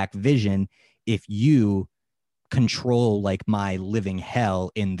bring back Vision if you control like my living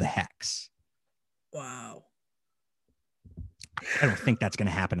hell in the hex." Wow. I don't think that's going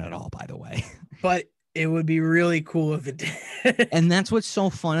to happen at all, by the way. But it would be really cool if it did. And that's what's so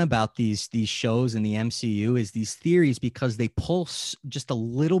fun about these shows in the MCU is these theories, because they pull just a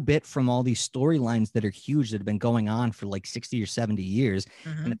little bit from all these storylines that are huge that have been going on for like 60 or 70 years.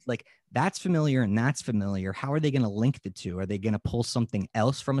 And it's like, that's familiar and that's familiar. How are they going to link the two? Are they going to pull something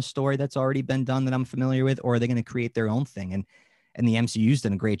else from a story that's already been done that I'm familiar with? Or are they going to create their own thing? And the MCU's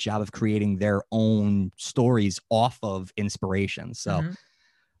done a great job of creating their own stories off of inspiration. So,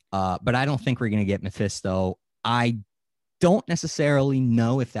 but I don't think we're going to get Mephisto. I don't necessarily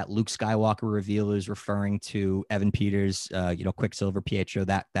know if that Luke Skywalker reveal is referring to Evan Peters, Quicksilver, Pietro,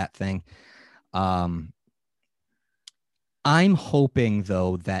 that thing. I'm hoping,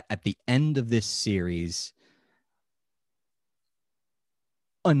 though, that at the end of this series,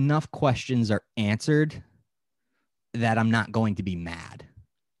 enough questions are answered that I'm not going to be mad.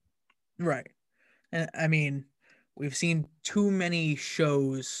 Right. And I mean, we've seen too many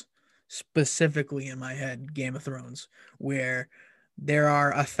shows, specifically in my head, Game of Thrones, where there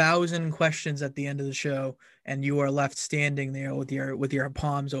are 1,000 questions at the end of the show, and you are left standing there with your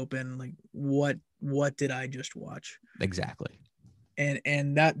palms open, like, what did I just watch? Exactly.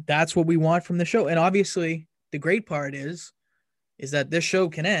 And that's what we want from the show. And obviously, the great part is that this show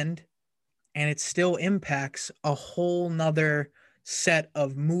can end, and it still impacts a whole nother set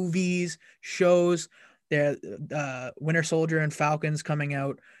of movies, shows. There, Winter Soldier and Falcons coming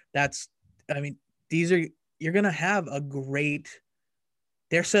out. You're gonna have a great.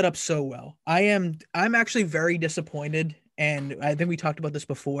 They're set up so well. I'm actually very disappointed, and I think we talked about this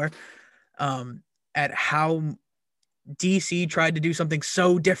before, at how DC tried to do something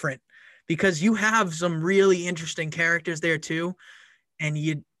so different, because you have some really interesting characters there too, and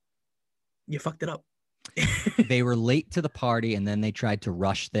you fucked it up. They were late to the party, and then they tried to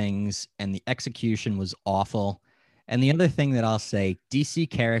rush things, and the execution was awful. And the other thing that I'll say, DC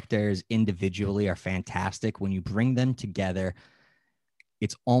characters individually are fantastic. When you bring them together,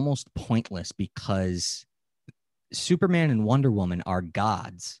 it's almost pointless, because Superman and Wonder Woman are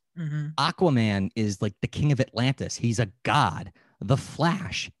gods. Aquaman is like the king of Atlantis. He's a god. The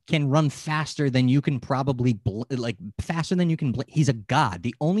Flash can run faster than you can probably faster than you can. He's a god.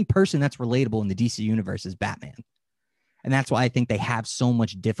 The only person that's relatable in the DC universe is Batman. And that's why I think they have so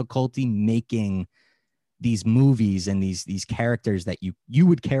much difficulty making these movies and these characters that you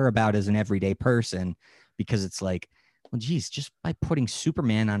would care about as an everyday person, because it's like, well, geez, just by putting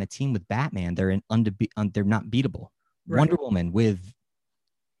Superman on a team with Batman, they're not beatable. Right. Wonder Woman with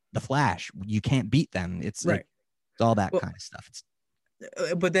the Flash. You can't beat them. It's Right. like, it's all that Well, kind of stuff. It's,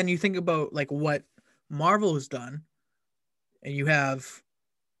 but then you think about like what Marvel has done, and you have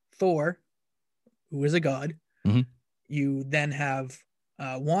Thor, who is a god. Mhm. You then have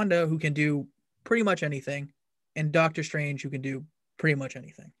Wanda, who can do pretty much anything, and Doctor Strange, who can do pretty much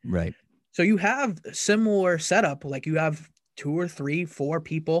anything. right. So you have similar setup, like you have 2 or 3, 4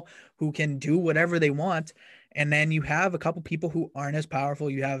 people who can do whatever they want, and then you have a couple people who aren't as powerful.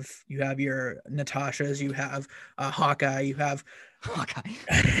 You have your Natashas, you have Hawkeye, you have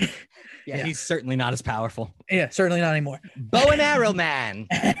Okay. Yeah. He's certainly not as powerful. yeah, certainly not anymore. Bow and arrow man.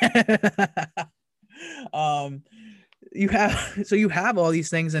 You have all these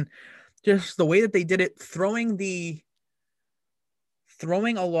things, and just the way that they did it, throwing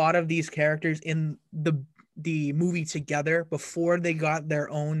a lot of these characters in the movie together before they got their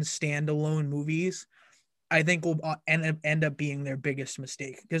own standalone movies, I think will end up being their biggest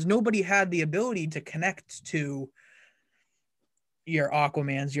mistake, because nobody had the ability to connect to your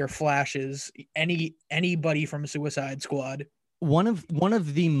Aquamans, your Flashes, anybody from Suicide Squad. One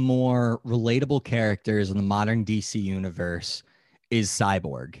of the more relatable characters in the modern DC universe is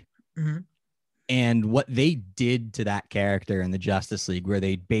Cyborg. Mm-hmm. And what they did to that character in the Justice League, where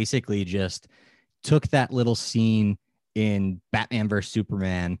they basically just took that little scene in Batman vs.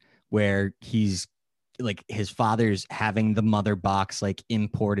 Superman, where he's like, his father's having the mother box like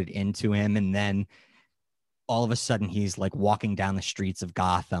imported into him. And then all of a sudden he's like walking down the streets of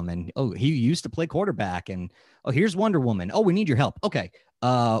Gotham, and, oh, he used to play quarterback, and, oh, here's Wonder Woman. Oh, we need your help. Okay.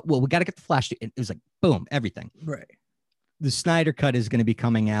 Well, we got to get the Flash. It was like, boom, everything. Right. The Snyder Cut is going to be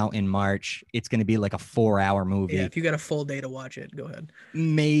coming out in March. It's going to be like a 4-hour movie. Yeah, if you got a full day to watch it, go ahead.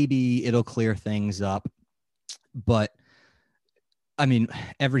 Maybe it'll clear things up. But I mean,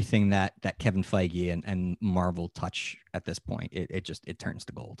 everything that Kevin Feige and Marvel touch at this point, it turns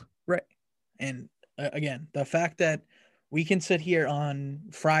to gold. Right. And again, the fact that we can sit here on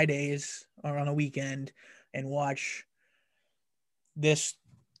Fridays or on a weekend and watch this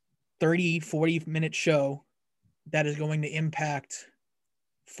 30-40 minute show that is going to impact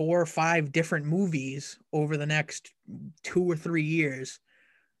 4 or 5 different movies over the next 2 or 3 years,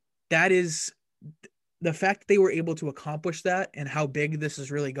 that is the fact that they were able to accomplish that, and how big this has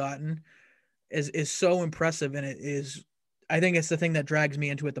really gotten is so impressive. And it is, I think it's the thing that drags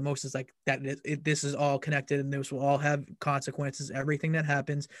me into it the most, is like that this is all connected, and this will all have consequences. Everything that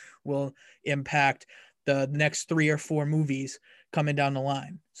happens will impact the next 3 or 4 movies coming down the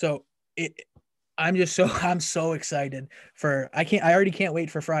line. So I'm so excited I already can't wait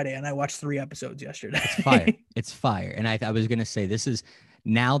for Friday, and I watched 3 episodes yesterday. It's fire. It's fire. And I was going to say, this is,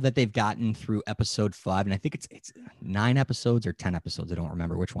 now that they've gotten through episode 5, and I think it's 9 episodes or 10 episodes. I don't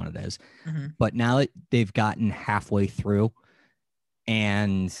remember which one it is. Mm-hmm. But now that they've gotten halfway through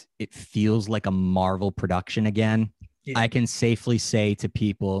and it feels like a Marvel production again, Yeah. I can safely say to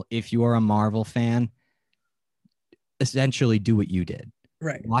people, if you are a Marvel fan, essentially do what you did.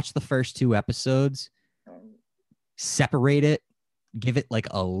 Right. Watch the first 2 episodes, separate it, give it like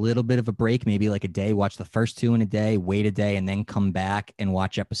a little bit of a break, maybe like a day, watch the first 2 in a day, wait a day, and then come back and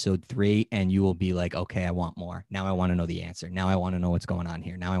watch episode 3. And you will be like, okay, I want more. Now I want to know the answer. Now I want to know what's going on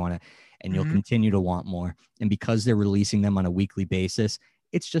here. Now I want to, and you'll continue to want more. And because they're releasing them on a weekly basis,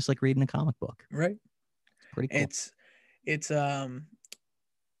 it's just like reading a comic book. Right. It's pretty cool.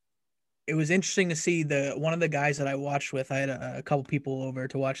 It was interesting to see one of the guys that I watched with. I had a couple people over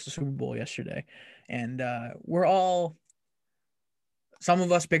to watch the Super Bowl yesterday, and we're all, some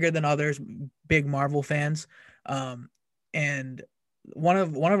of us bigger than others, big Marvel fans. And one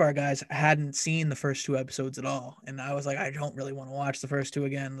of our guys hadn't seen the first 2 episodes at all, and I was like, I don't really want to watch the first 2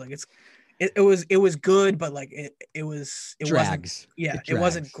 again. Like it was good, but like it drags. It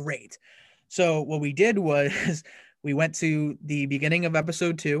wasn't great. So what we did was we went to the beginning of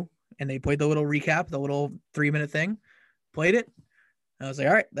episode 2, and they played the little recap, the little 3-minute thing, played it. I was like,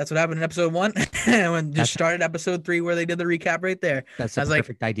 all right, that's what happened in episode 1. And just started episode 3 where they did the recap right there. That's a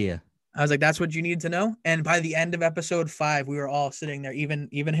perfect idea. I was like, that's what you need to know. And by the end of episode 5, we were all sitting there, even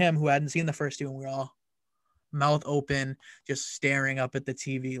him who hadn't seen the first 2, and we were all mouth open, just staring up at the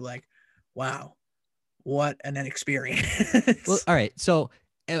TV like, wow, what an experience. Well, all right. So,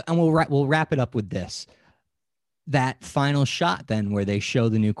 and we'll wrap it up with this. That final shot then where they show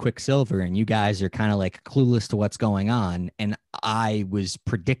the new Quicksilver, and you guys are kind of like clueless to what's going on. And I was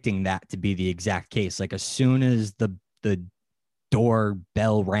predicting that to be the exact case. Like as soon as the door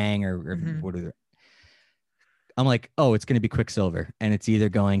bell rang or what are I'm like, oh, it's going to be Quicksilver, and it's either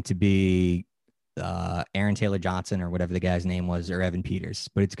going to be Aaron Taylor Johnson or whatever the guy's name was, or Evan Peters,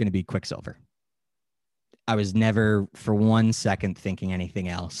 but it's going to be Quicksilver. I was never for 1 second thinking anything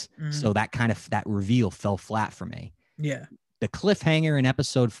else. Mhm. So that reveal fell flat for me. Yeah. The cliffhanger in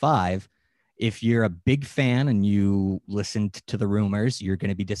episode 5, if you're a big fan and you listened to the rumors, you're going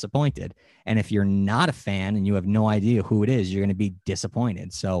to be disappointed. And if you're not a fan and you have no idea who it is, you're going to be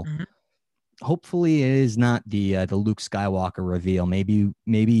disappointed. So Mhm. hopefully it is not the Luke Skywalker reveal. Maybe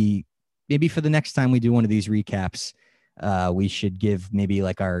for the next time we do one of these recaps, we should give maybe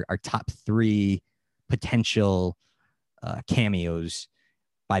like our top 3 potential cameos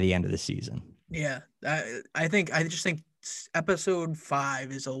by the end of the season. Yeah. I just think episode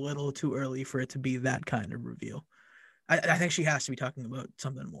 5 is a little too early for it to be that kind of reveal. I think she has to be talking about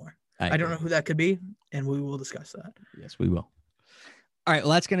something more. I don't know who that could be, and we will discuss that. Yes, we will. All right,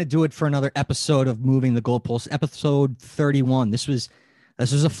 well, that's going to do it for another episode of Moving the Goalposts, episode 31. This was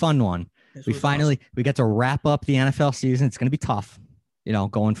a fun one. We got to wrap up the NFL season. It's going to be tough,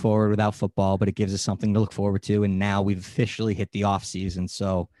 going forward without football, but it gives us something to look forward to. And now we've officially hit the off season.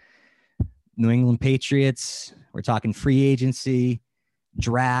 So New England Patriots, we're talking free agency,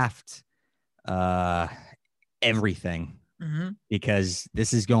 draft, everything. Mm-hmm. Because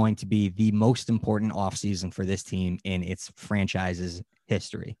this is going to be the most important offseason for this team in its franchise's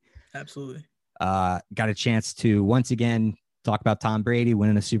history. Absolutely. Got a chance to once again talk about Tom Brady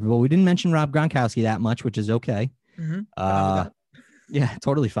winning a Super Bowl. We didn't mention Rob Gronkowski that much, which is okay. Mm-hmm. Yeah,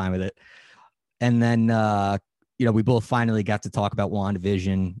 totally fine with it. And then, we both finally got to talk about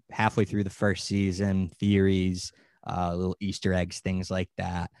WandaVision halfway through the first season, theories, little Easter eggs, things like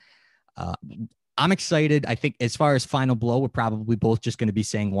that. I'm excited. I think as far as final blow, we're probably both just going to be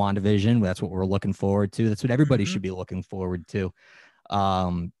saying WandaVision. That's what we're looking forward to. That's what everybody should be looking forward to.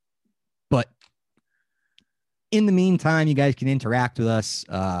 But in the meantime, you guys can interact with us.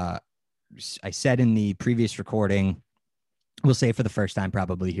 I said in the previous recording, we'll say it for the first time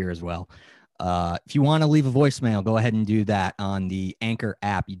probably here as well. If you want to leave a voicemail, go ahead and do that on the Anchor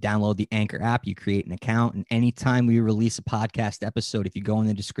app. You download the Anchor app, you create an account, and anytime we release a podcast episode, if you go in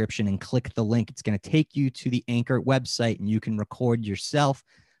the description and click the link, it's going to take you to the Anchor website, and you can record yourself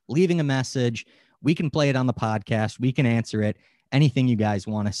leaving a message. We can play it on the podcast. We can answer it. Anything you guys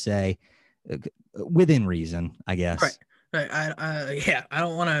want to say within reason, I guess. Right. I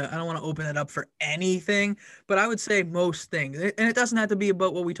don't want to open it up for anything, but I would say most things, and it doesn't have to be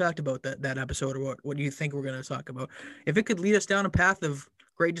about what we talked about that episode or what you think we're going to talk about. If it could lead us down a path of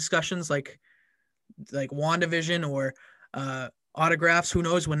great discussions like WandaVision or autographs, who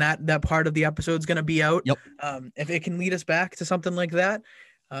knows when that part of the episode is going to be out. Yep. If it can lead us back to something like that,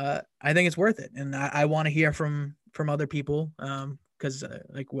 I think it's worth it, and I want to hear from other people. Because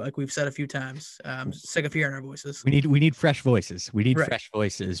like we've said a few times, I'm sick of hearing our voices. We need fresh voices. We need fresh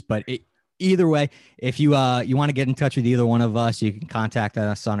voices. But either way, if you want to get in touch with either one of us, you can contact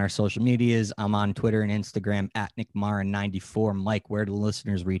us on our social medias. I'm on Twitter and Instagram at NickMara94. Mike, where do the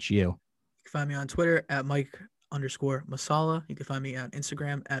listeners reach you? You can find me on Twitter at Mike_Masala. You can find me on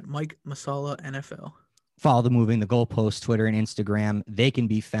Instagram at Mike Masala NFL. Follow the Moving the Goalposts Twitter and Instagram. They can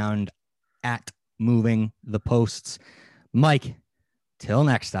be found at Moving the Posts. Mike, till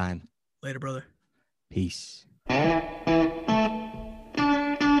next time. Later, brother. Peace. I'm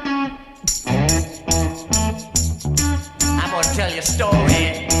gonna tell you a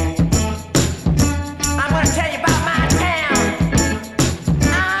story.